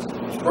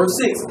 Verse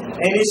 6.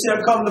 And it shall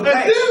come to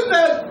pass. And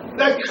then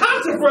that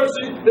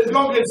controversy is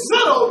going to get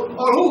settled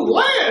on whose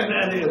land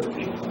that is.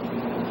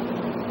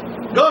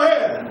 Go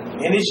ahead.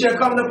 And it shall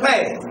come to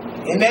pass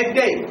in that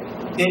day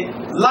that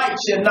light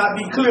shall not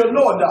be clear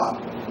nor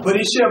dark, but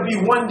it shall be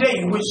one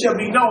day which shall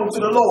be known to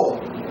the Lord,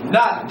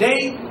 not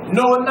day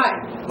nor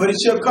night, but it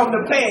shall come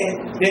to pass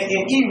that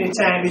in evening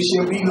time it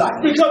shall be light.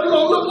 Because it's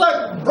going to look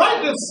like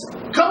brightness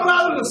coming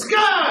out of the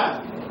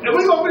sky. And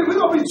we're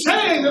gonna be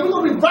changed, and we're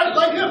gonna be bright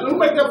like him. We'll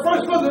make that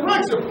first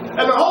resurrection,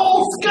 and the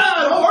whole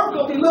sky, the whole earth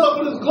gonna be lit up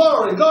with his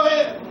glory. Go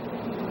ahead.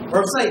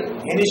 Verse 8.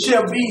 And it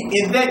shall be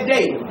in that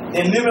day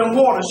that living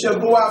water shall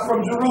go out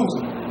from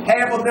Jerusalem,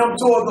 half of them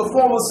toward the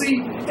former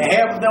sea, and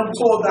half of them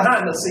toward the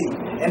hinder sea.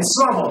 In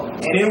summer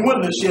and in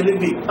winter shall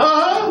it be.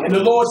 And the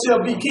Lord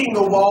shall be king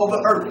over all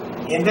the earth.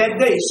 In that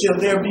day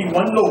shall there be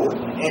one Lord,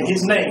 and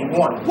his name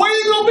one. Where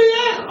you gonna be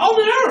at? On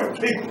the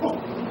earth, people.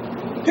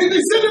 He's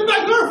sending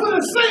back earth for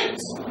the saints.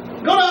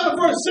 Go down to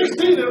verse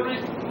 16 and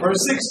read.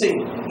 Verse 16.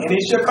 And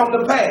it shall come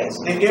to pass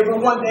that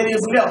everyone that is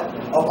left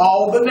of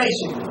all the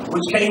nations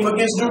which came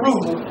against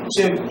Jerusalem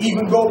shall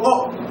even go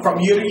up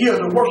from year to year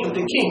to worship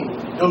the King,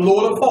 the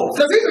Lord of hosts.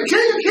 Because he's the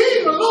King of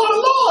kings, the Lord of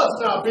lords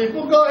now,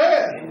 people. Go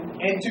ahead.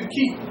 And to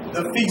keep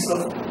the feast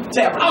of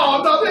tabernacles.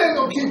 Oh, no, they ain't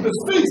going to keep this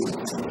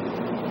feast.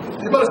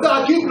 You better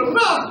start keeping them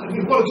now if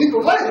you want to keep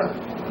them later.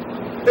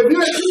 If you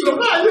ain't keeping them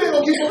now, you ain't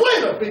going to keep them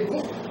later,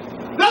 people.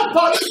 That's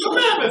part of the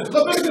commandments.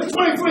 Leviticus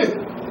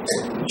 23.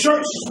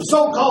 Church, the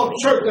so-called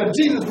church that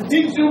Jesus will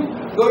teach you,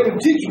 don't even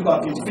teach you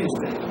about these feast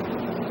days.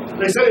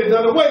 They say they've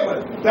done away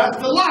with it. That's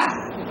the lie.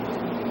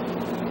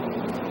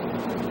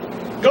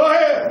 Go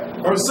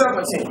ahead. Verse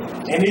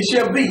 17. And it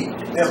shall be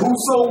that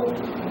whoso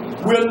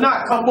will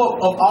not come up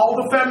of all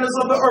the families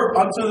of the earth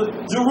unto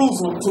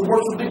Jerusalem to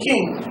worship the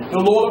King, the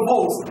Lord of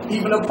hosts,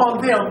 even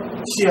upon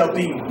them shall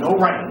be no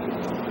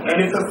rain. And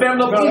if the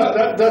family of we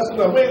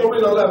ain't gonna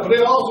read all that, but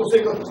they also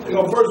say they're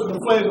gonna burst in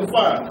the flames of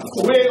fire.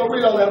 So we ain't gonna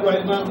read all that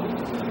right now.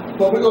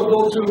 But we're gonna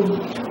go to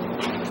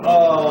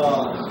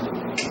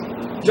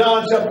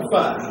John chapter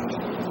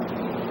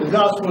 5. The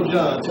Gospel of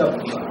John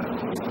chapter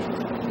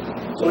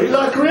 5. So he's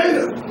our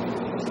creator.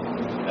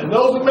 And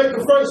those who make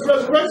the first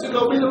resurrection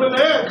gonna meet him in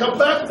the air and come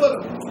back for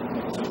them.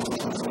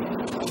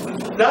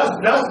 That's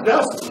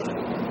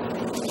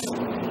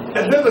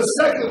and then the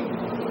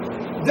second.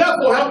 Death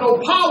will have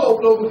no power over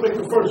those who make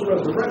the first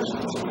resurrection.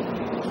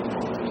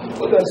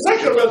 But that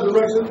second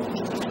resurrection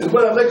is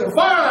when that lake of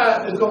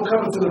fire is going to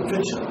come into the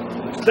picture.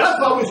 That's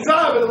why we're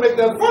striving to make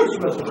that first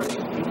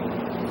resurrection.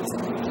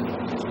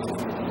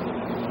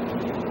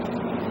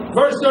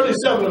 Verse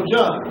 37 of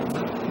John.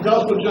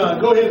 Gospel of John.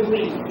 Go ahead and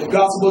read. The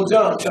Gospel of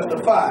John, chapter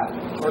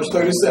 5, verse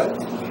 37.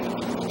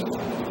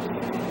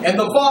 And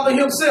the Father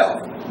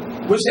himself,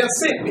 which hath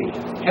sent me,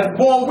 hath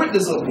borne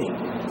witness of me.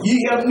 Ye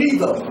have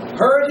neither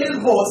heard his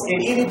voice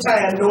at any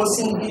time nor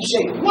seen his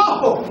shape.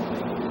 Whoa!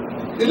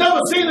 You never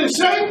seen his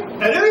shape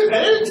at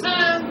any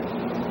time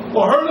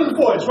or heard his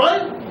voice,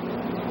 right?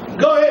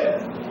 Go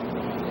ahead.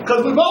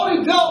 Because we've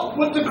already dealt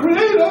with the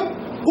Creator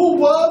who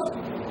was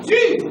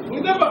Jesus. We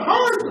never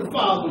heard the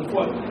Father's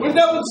voice. We've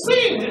never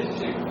seen his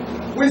shape.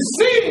 They've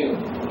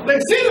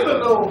seen him in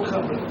the Old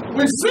Covenant.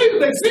 They've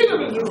seen him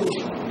in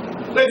Jerusalem.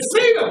 They've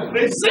seen him.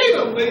 They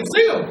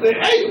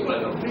ate with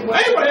him. People,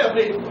 Abraham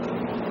ate with him.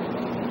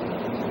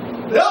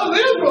 The elder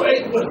Israel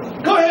ate with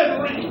him. Go ahead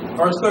and read.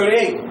 Verse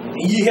 38. And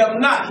ye have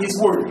not his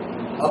word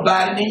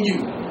abiding in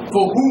you,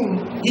 for whom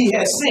he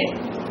has sent,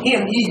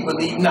 him ye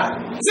believe not.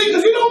 See,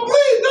 because you don't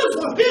believe this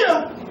one here.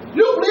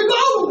 You believe the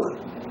other one.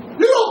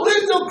 You don't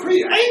believe the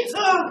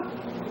Creator.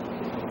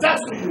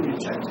 That's what you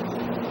reject.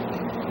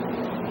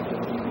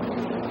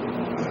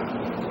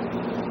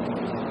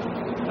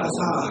 That's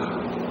how.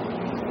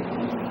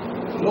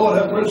 Lord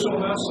have mercy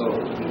on our soul.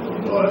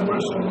 Lord have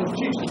mercy on those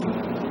teachers.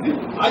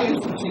 I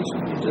used to teach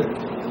and reject.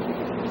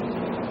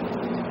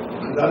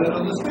 Because I didn't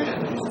understand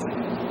these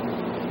things.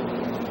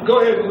 Go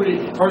ahead and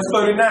read. Verse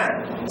 39.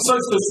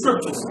 Search the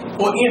scriptures,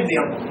 for in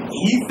them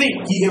ye think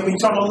ye have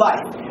eternal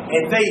life,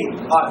 and they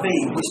are they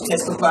which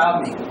testify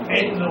of me.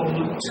 Ain't no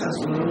New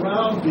Testament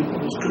around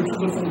people. The scriptures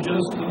are from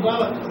Genesis to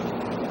Malachi.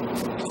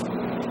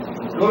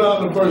 Go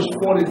down to verse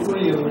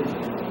 43 and read.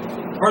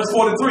 Verse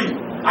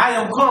 43. I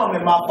am come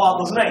in my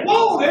Father's name.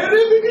 Whoa, there it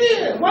is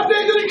again. What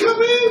day did he come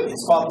in?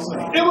 His Father's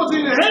name. It was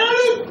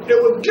inherited. It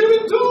was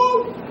given to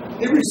him.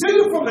 He received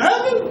it from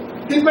heaven.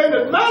 He made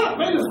his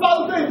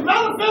Father's name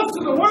manifest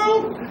in the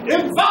world.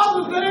 His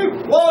Father's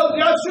name was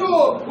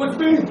Yashua, which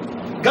means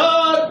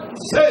God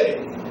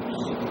saves.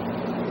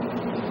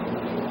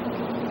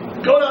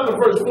 Go down to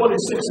verse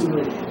 46 and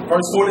read.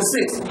 Verse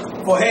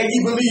 46. For had ye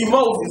believed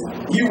Moses,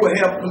 you would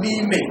have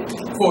believed me,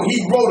 for he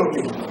wrote of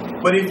me.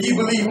 But if ye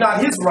believe not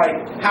his right,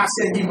 how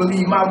shall ye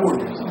believe my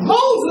words?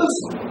 Moses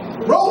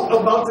wrote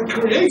about the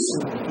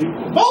creation of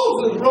people.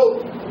 Moses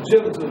wrote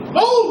Genesis.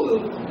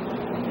 Moses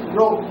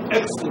wrote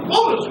Exodus.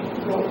 Moses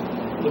wrote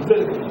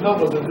Leviticus,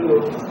 Numbers, and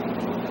Deuteronomy.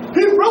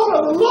 He wrote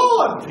of the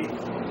Lord,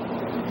 people.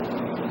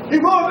 He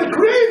wrote of the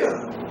Creator.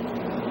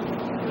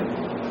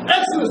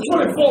 Exodus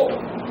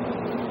 24.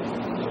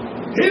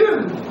 He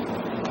didn't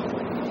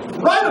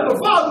write of the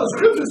Father. The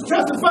scriptures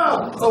testify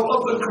of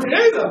the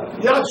Creator,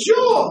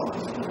 Yashua.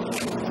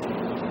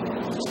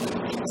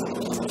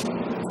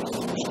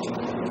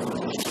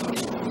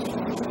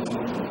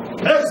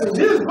 Exodus,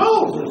 here's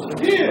Moses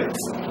again.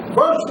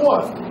 Verse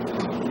 1.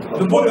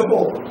 The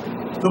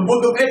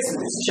book of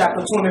Exodus,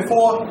 chapter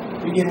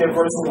 24, beginning at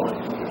verse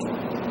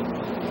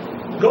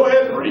 1. Go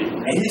ahead and read.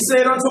 And he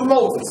said unto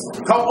Moses,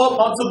 come up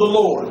unto the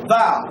Lord,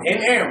 thou and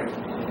Aaron,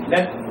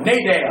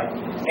 Nadab,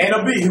 and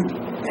Abihu,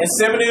 and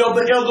 70 of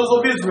the elders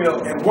of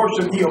Israel, and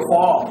worship ye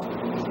afar off.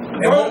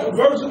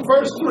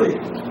 Verse 3.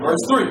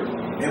 Verse 3.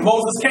 And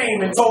Moses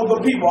came and told the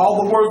people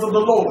all the words of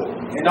the Lord,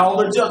 and all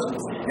the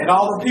judgments. And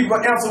all the people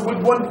answered with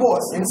one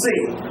voice, and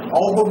said,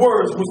 all the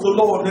words which the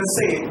Lord has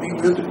said, we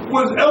will do.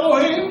 Was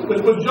Elohim,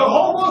 was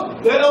Jehovah,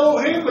 the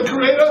Elohim, the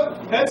Creator,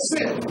 had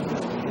sinned.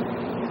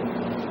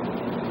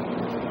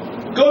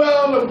 Go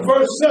down to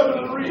verse 7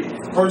 and read.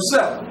 Verse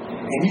 7.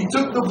 And he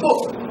took the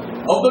book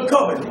of the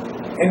covenant,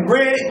 and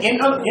read it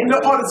in the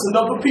audience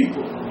of the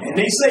people. And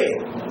they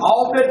said,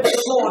 all that the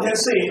Lord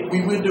has said, we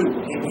will do,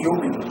 and he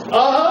obeyed.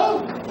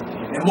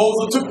 And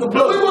Moses took the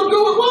blood. We will do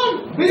it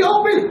what? Be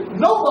obedient.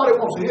 Nobody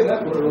wants to hear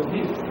that word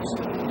obedience.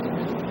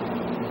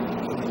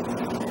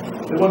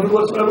 They want to do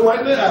what's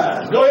right in their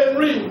eyes. Go ahead and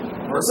read.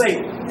 Verse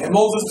 8. And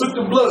Moses took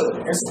the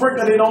blood and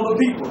sprinkled it on the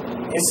people,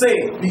 and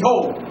said,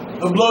 behold,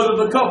 the blood of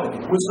the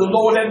covenant which the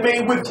Lord had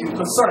made with you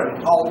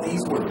concerning all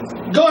these words.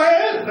 Go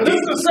ahead. And this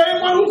is the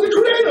same one who's the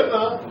Creator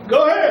now.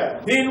 Go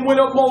ahead. Then went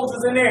up Moses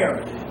and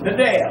Aaron,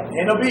 Nadab,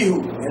 and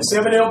Abihu, and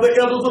 70 of the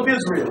elders of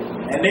Israel.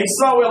 And they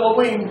saw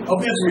Elohim of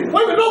Israel.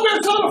 Wait a minute, no man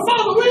saw the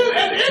Father with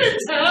at any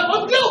time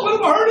or dealt with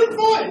him or heard his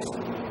voice.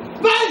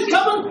 Now he's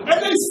coming and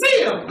they see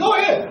him. Go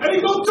ahead. And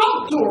he's going to talk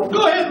to him.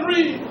 Go ahead and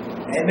read.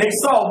 And they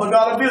saw the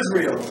God of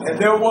Israel, and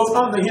there was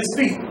under his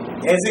feet,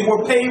 as it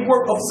were paved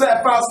work of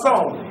sapphire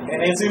stone,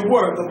 and as it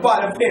were the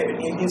body of heaven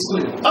in his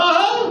lips.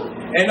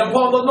 And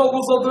upon the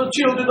nobles of the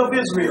children of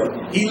Israel,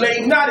 he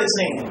laid not his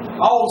hand.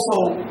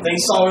 Also they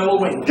saw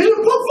Elohim. He didn't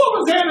put forth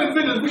his hand in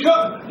business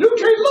because you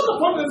can't look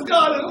upon this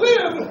God and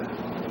live.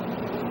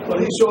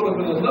 But he showed up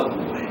in another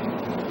way,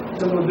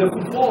 in a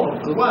different form.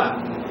 Why?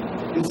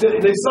 He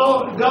said they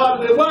saw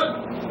God and they what?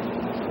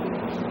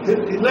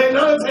 He laid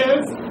not his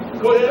hands.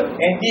 Go ahead.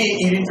 And did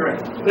eat and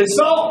drink. They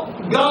saw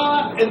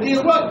God and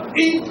did what?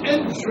 Eat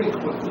and drink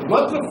with him.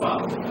 What the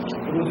Father?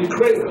 It was the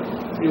Creator.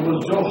 It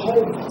was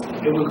Jehovah.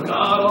 It was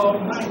God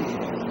Almighty.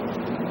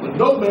 But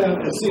no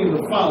man has seen the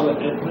Father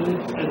at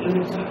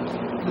any time.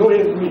 Go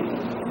ahead and read.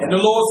 And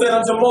the Lord said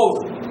unto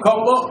Moses,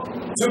 come up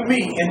to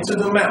me into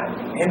the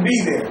mountain, and be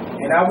there,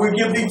 and I will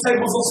give thee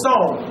tables of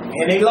stone,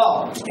 and a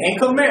law, and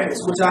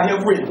commandments which I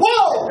have written.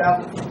 Whoa!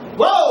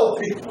 Whoa,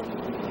 people.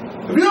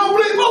 If you don't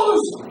believe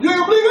Moses, you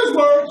don't believe his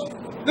words.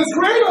 This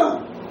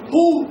Creator,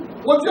 who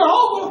was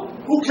Jehovah,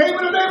 who came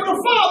in the name of the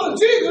Father,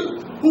 Jesus,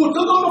 who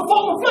took on the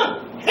form of flesh,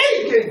 he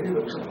gave you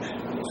the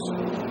commandments.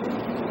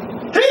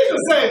 He's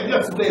the same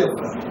yesterday and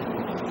forever.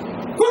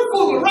 Quit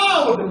fooling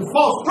around with them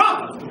false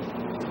prophets.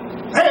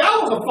 Hey, I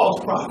was a false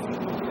prophet.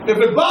 If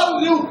it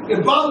bothers you,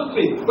 it bothers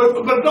me. But if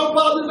it don't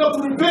bother enough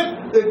to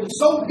repent, then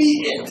so be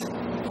it.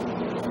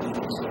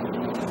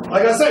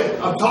 Like I say,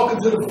 I'm talking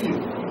to the few.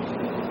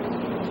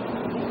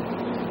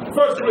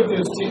 1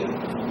 Corinthians 10.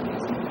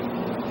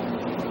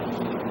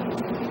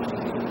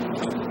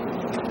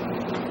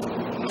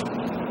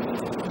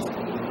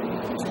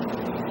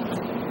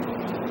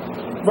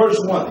 Verse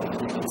 1.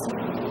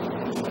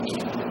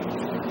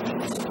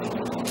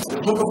 The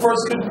book of 1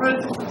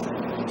 Corinthians,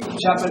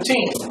 chapter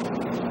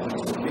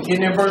 10,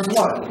 beginning in verse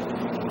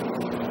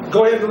 1. Go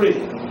ahead and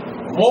read.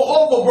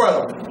 Moreover,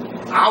 brethren,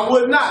 I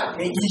would not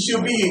that ye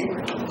should be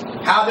ignorant,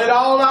 how that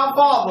all our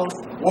fathers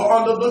were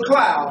under the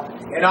cloud,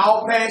 and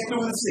all passed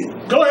through the sea.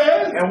 Go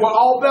ahead. And were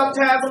all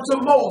baptized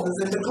unto Moses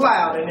in the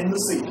cloud and in the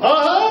sea.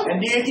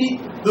 And did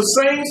eat the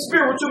same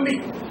spiritual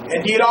meat,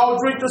 and did all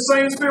drink the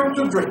same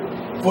spiritual drink.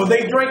 For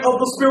they drank of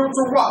the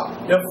spiritual rock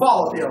that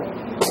followed them,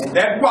 and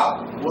that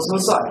rock was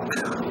Messiah.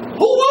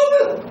 Who was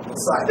it?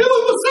 Messiah. It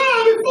was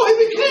Messiah before he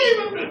became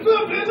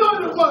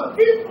anointed by the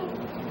people.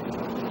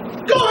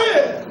 Go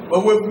ahead.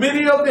 But with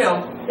many of them,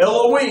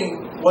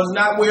 Elohim was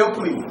not well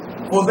pleased,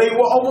 for they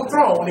were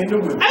overthrown in the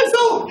wilderness. And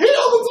so he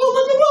overthrew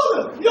them in the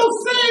wilderness. Your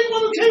same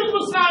one who came as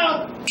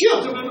Messiah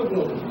killed him in the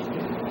wilderness.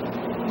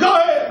 Go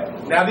ahead.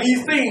 Now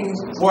these things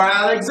were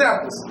our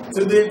examples,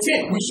 to the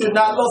intent we should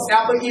not lust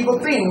after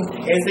evil things,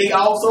 as they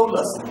also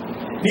lusted.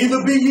 Neither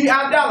be ye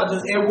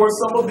idolaters, as were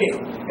some of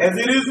them. As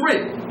it is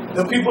written,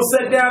 the people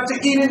sat down to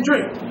eat and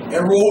drink,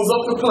 and rose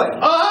up to play.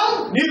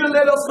 Neither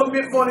let us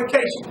commit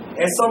fornication,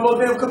 as some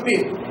of them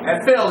committed, and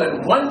fell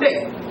in one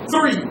day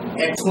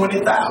 320,000.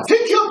 He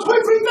killed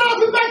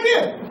 23,000 back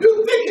then. You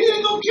think he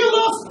ain't gonna kill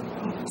us?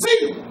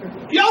 See,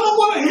 y'all don't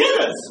want to hear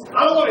this.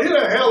 I don't want to hear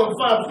that hell and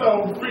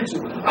five-star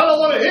preaching. I don't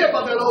want to hear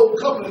about that old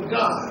covenant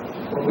God.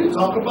 But we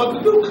talk about the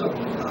new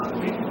covenant God.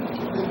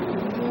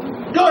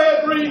 Go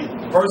ahead, read.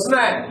 Verse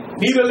 9.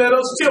 Neither let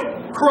us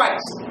tempt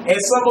Christ, as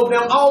some of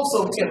them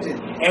also tempted,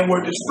 and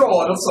were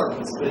destroyed of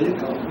serpents. There you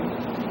go.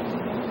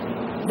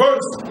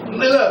 Verse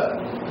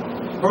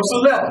 11. Verse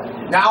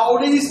 11. Now all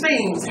these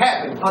things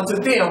happen unto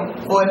them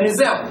for an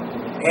example,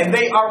 and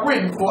they are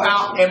written for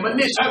our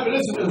admonition.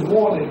 Admonition is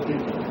warning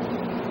people.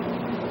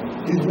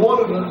 He's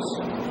warning us.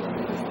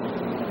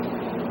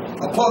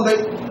 Upon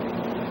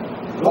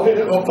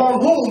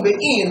whom the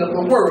end of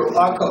the world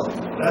are come.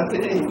 Not the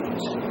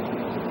age.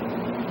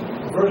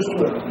 Verse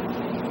 12.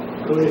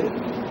 Go ahead.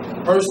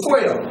 Verse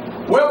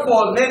 12.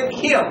 Wherefore let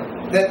him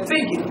that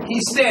thinketh he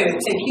standeth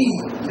take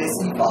heed lest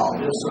he fall.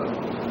 Yes, sir.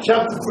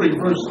 Chapter 3,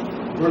 verse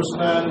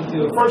 9 and 10.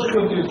 1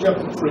 Corinthians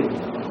chapter 3,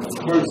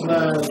 verse 9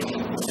 and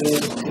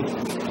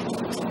 10.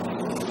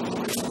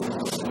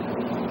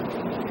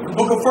 The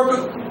book of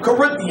 1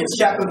 Corinthians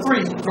chapter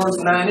 3, verse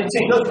 9 and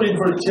 10. Let's read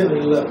verse 10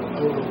 and 11.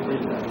 I want to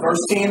read that.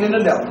 Verse 10 and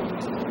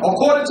 11.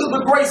 According to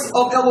the grace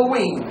of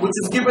Elohim, which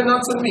is given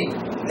unto me,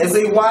 as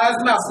a wise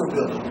master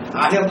builder,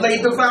 I have laid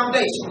the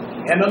foundation,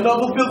 and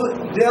another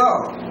buildeth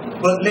thereof.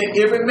 But let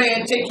every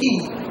man take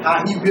heed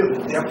how he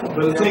buildeth therefore.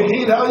 Better take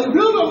heed how you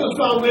build on this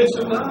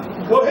foundation now.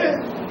 Go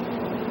ahead.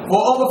 For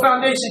other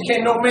foundation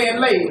can no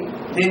man lay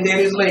than that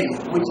is laid,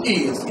 which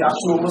is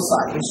Yashua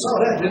Messiah. We saw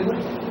that, didn't we?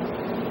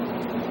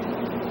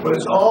 But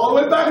it's all the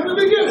way back in the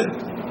beginning.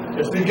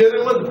 It's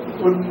beginning with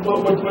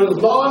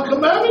his law and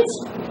commandments.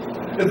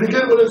 It's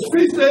beginning with his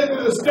feast days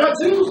and his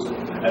statutes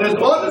and his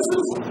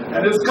ordinances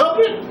and his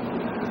covenant.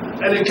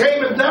 And he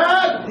came and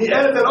died. He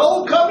added that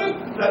old covenant,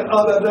 that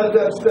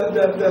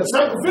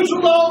sacrificial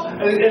law,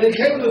 and he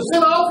came with the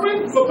sin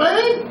offering for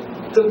man.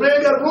 Because man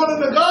got run in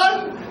the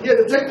garden. He had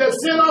to take that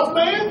sin off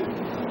man.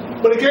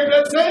 But he gave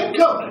that same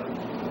covenant.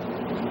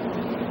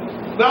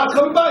 Now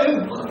coming by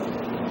his blood.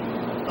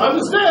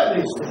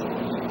 Understand these things.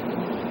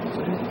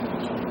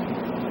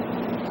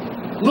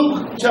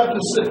 Luke chapter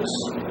 6.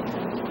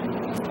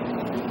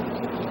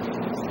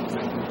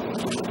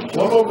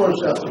 One more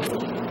verse after this.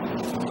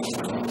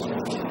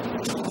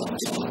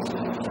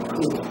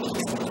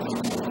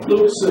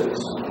 Luke 6.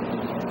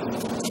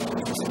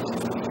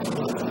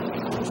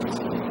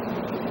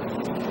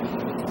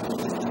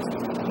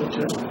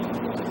 Okay.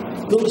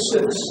 Luke 6.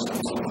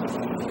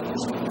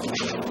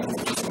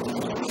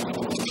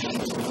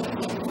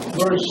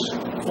 Verse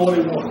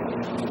 41.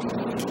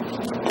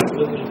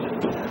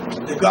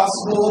 The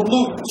Gospel of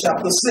Luke,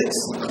 chapter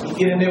 6,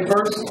 beginning at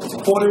verse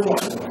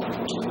 41.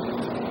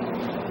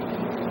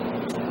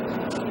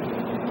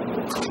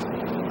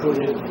 Go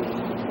ahead.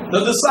 The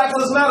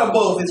disciple is not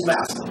above his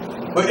master,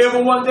 but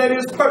everyone that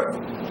is perfect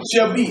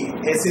shall be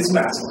as his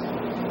master.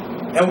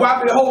 And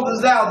why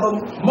beholdest thou the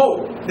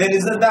mote that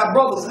is in thy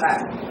brother's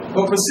eye,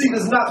 but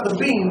perceivest not the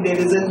beam that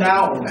is in thy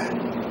own eye?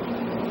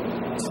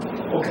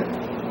 Okay.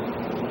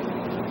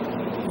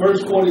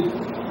 Verse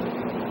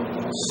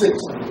 46.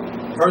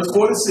 Verse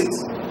 46.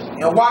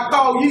 And why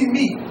call ye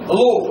me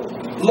Lord,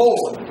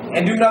 Lord,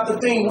 and do not the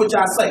thing which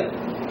I say?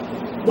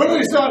 What did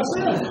he start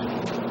saying?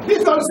 He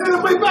started saying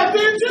it way back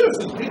there in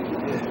Genesis. We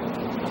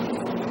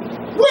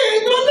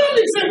ain't doing nothing.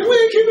 He said, we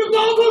ain't keeping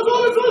all those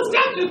orders or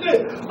statutes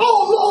there.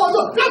 Oh, Lord,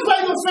 look, that's what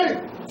he's going to say.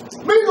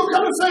 Me going to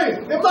come and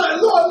say,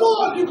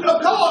 Lord, you have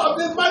called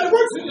this mighty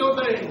works in your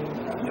name.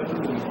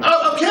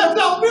 I've cast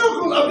out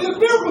miracles. I've did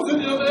miracles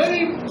in your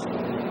name.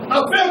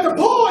 I've fed the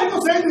poor. He's going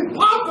to say,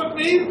 depart from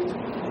me.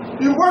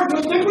 You work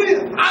with iniquity.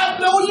 I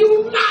know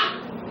you not.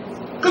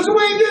 Because we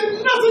ain't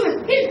did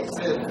nothing he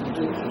said to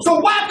do. So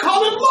why call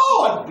him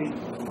Lord?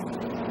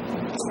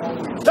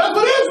 That's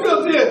what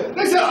Israel did.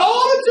 They said,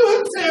 all that you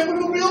have said we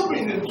will be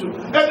obedient to.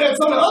 And then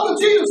so the other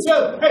Jesus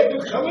said, hey,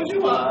 just come as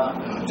you are.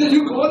 Till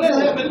you go into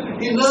heaven.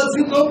 He loves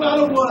you no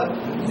matter what.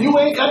 You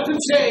ain't got to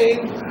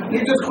change.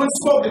 You just quit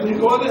smoking. You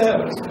go into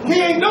heaven. He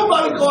ain't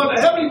nobody going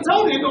to heaven. He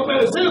told you ain't no man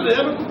that's in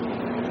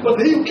heaven. But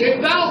he who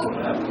came down from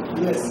heaven.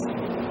 Yes.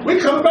 We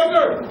coming back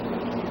earth.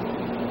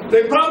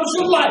 They promise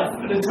you life,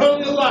 and they tell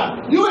you life.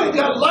 You ain't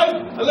got life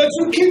unless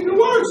you keep the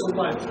words of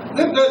life.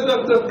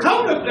 The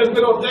covenant has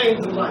been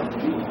ordained to life.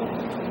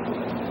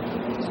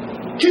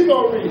 Keep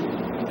on reading.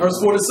 Verse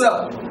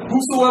 47.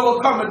 Whosoever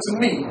cometh to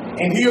me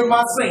and hear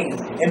my sayings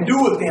and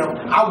doeth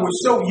them, I will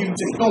show you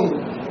to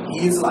whom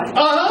he is like.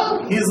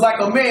 He is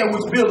like a man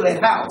which built a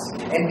house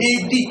and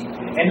dig deep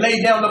and laid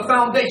down the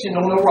foundation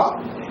on the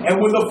rock. And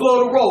when the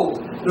flood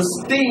arose, the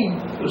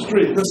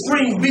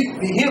stream beat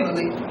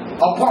vehemently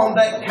upon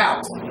that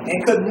house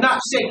and could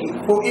not shake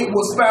it, for it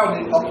was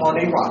founded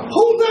upon a rock.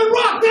 Who's that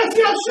rock? That's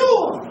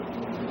Yashua.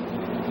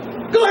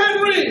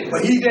 Read.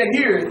 But he that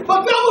heareth.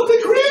 But that was the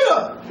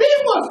creator. He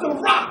was the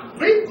rock,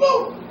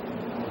 people.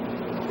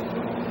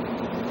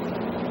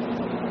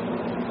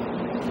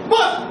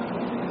 But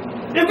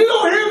if you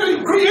don't hear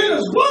the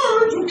creator's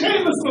words, who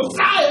came as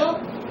Messiah,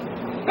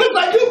 it's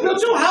like you built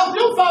your house,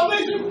 your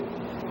foundation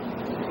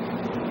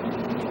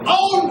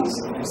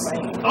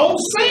on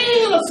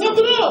sand or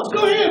something else.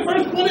 Go ahead,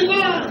 verse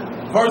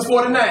 49. Verse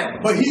 49.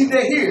 But he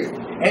that heareth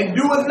and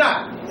doeth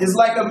not is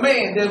like a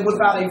man that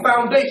without a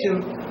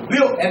foundation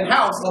built an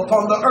house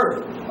upon the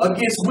earth,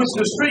 against which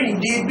the stream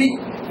did beat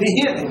the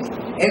heavens,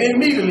 and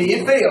immediately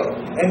it fell,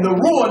 and the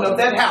ruin of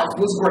that house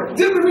was great.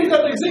 Did we read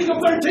that in Ezekiel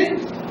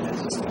 13?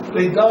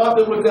 They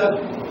daubed it with that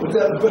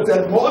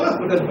mortar,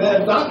 with that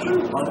bad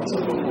doctrine,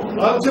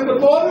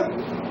 untempered mortar,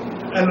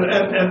 and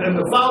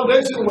the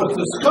foundation was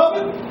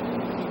discovered,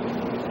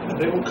 and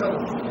they were cut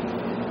off.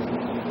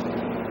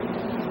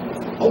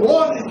 A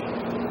warning.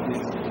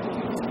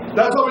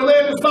 That's why we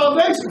lay this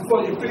foundation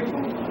for you, people.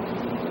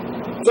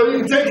 So you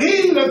can take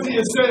heed unto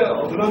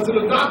yourselves and unto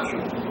the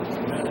doctrine.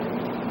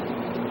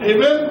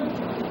 Amen?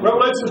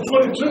 Revelation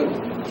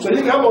 22. So you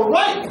can have a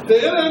right to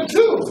enter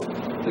into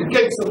the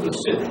gates of the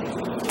city.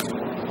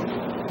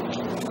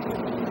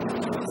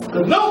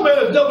 Because no man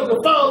has dealt with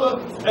the Father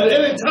at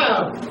any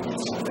time.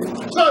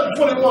 Psalm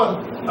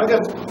 21. I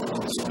got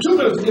 2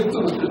 minutes to get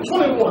through it.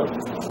 21.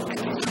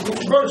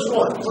 Verse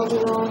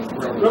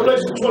 1.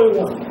 Revelation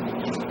 21.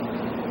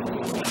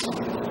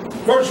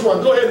 Verse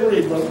 1. Go ahead and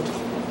read, brother.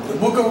 The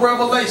book of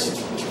Revelation,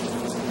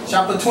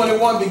 chapter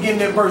 21,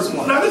 beginning at verse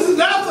 1. Now this is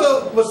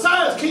after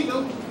Messiah's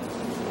kingdom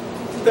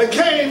that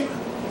came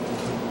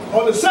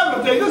on the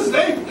 7th day. This is the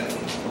 8th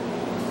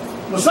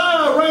day.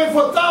 Messiah reigned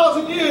for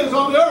 1,000 years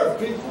on the earth,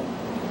 people.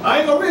 I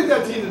ain't going to read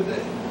that to you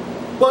today.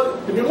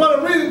 But if you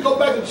want to read it, go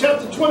back to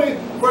chapter 20,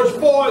 verse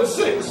 4 and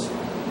 6.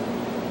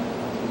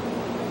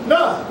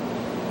 Now,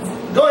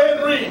 go ahead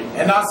and read.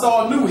 And I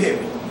saw a new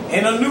heaven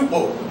and a new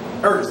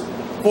earth.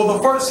 For the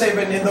first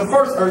heaven and the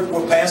first earth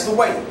were passed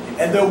away,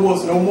 and there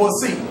was no more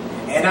sea.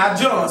 And I,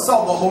 John,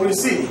 saw the holy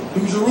city,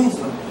 New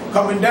Jerusalem,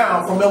 coming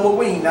down from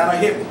Elohim out of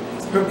heaven,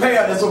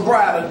 prepared as a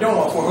bride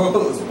adorned for her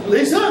husband.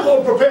 He's not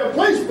going to prepare a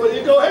place for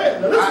you. Go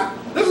ahead. Now,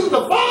 this is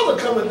the Father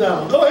coming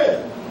down. Go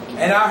ahead.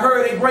 And I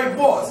heard a great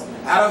voice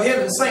out of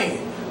heaven saying,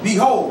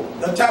 Behold,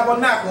 the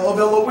tabernacle of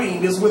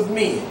Elohim is with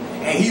men,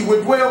 and he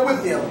will dwell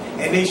with them,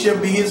 and they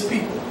shall be his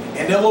people.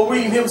 And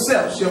Elohim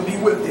himself shall be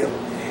with them,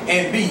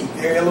 and be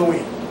their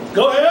Elohim.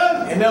 Go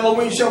ahead. And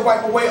Elohim shall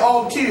wipe away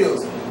all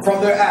tears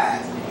from their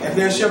eyes, and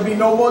there shall be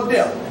no more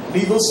death,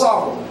 neither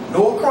sorrow,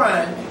 nor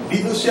crying,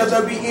 neither shall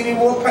there be any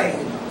more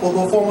pain, for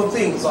the former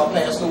things are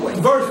passed away.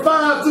 Verse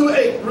 5 through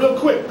 8, real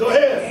quick. Go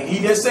ahead. And he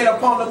that sat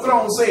upon the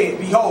throne said,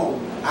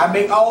 Behold, I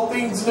make all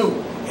things new.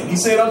 And he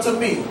said unto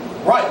me,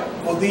 Write,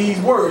 for these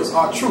words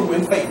are true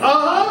and faithful.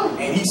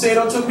 And he said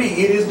unto me,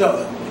 It is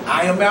done.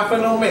 I am Alpha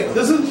and Omega.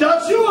 This is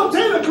Yashua,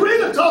 the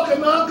creator,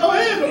 talking now. Go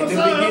ahead. In the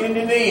beginning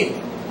and the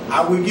end.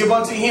 I will give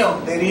unto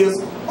him that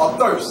is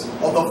athirst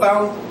of the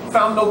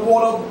fountain of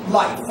water of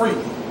life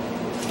freely.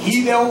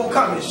 He that will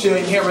come shall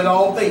inherit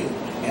all things,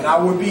 and I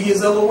will be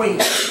his Elohim,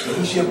 and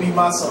he shall be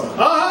my son.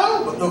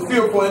 But the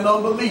fearful and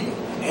unbelieving,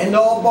 and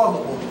the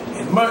abominable,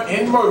 and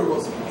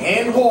murderers,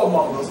 and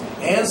whoremongers,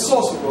 and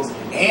sorcerers,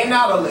 and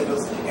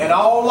idolaters, and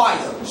all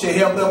liars shall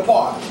have their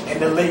part in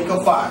the lake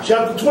of fire.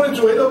 Chapter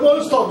 22, he doesn't want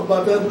us to talk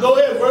about that. Go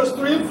ahead, verse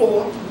 3 and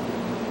 4.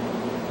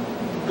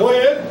 Go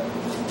ahead.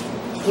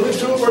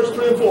 22, verse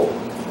 3 and 4.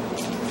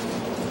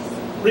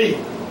 Read.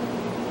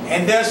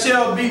 And there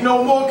shall be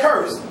no more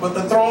curse, but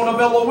the throne of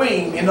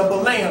Elohim and of the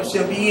Lamb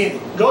shall be in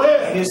it. Go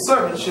ahead. And his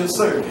servants shall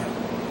serve him.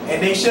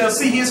 And they shall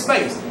see his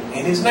face,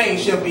 and his name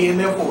shall be in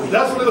their forehead.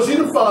 That's when they'll see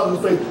the Father's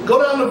face.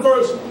 Go down to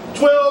verse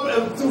 12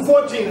 and through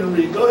 14 and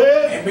read. Go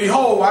ahead. And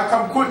behold, I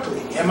come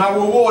quickly, and my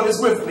reward is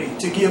with me,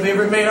 to give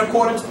every man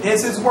according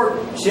as his work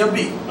shall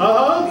be.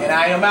 And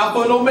I am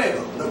Alpha and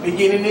Omega, the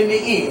beginning and the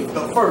end,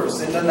 the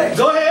first and the last.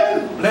 Go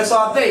ahead. Blessed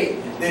are they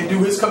that do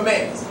his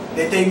commandments,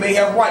 that they may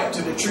have right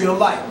to the tree of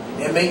life,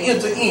 and may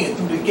enter in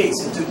through the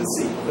gates into the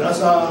city.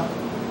 That's our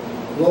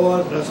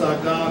Lord, that's our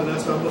God, and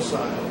that's our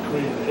Messiah.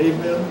 Creator.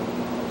 Amen.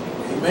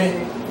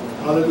 Amen.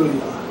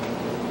 Hallelujah.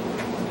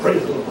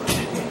 Praise the Lord.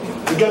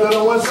 You got that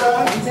on one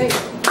side?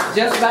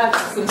 Just by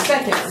some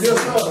seconds. Yes,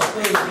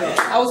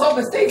 sir. I was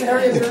hoping Stephen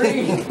hurry to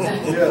read.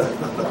 Yeah.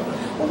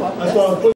 That's why I'm putting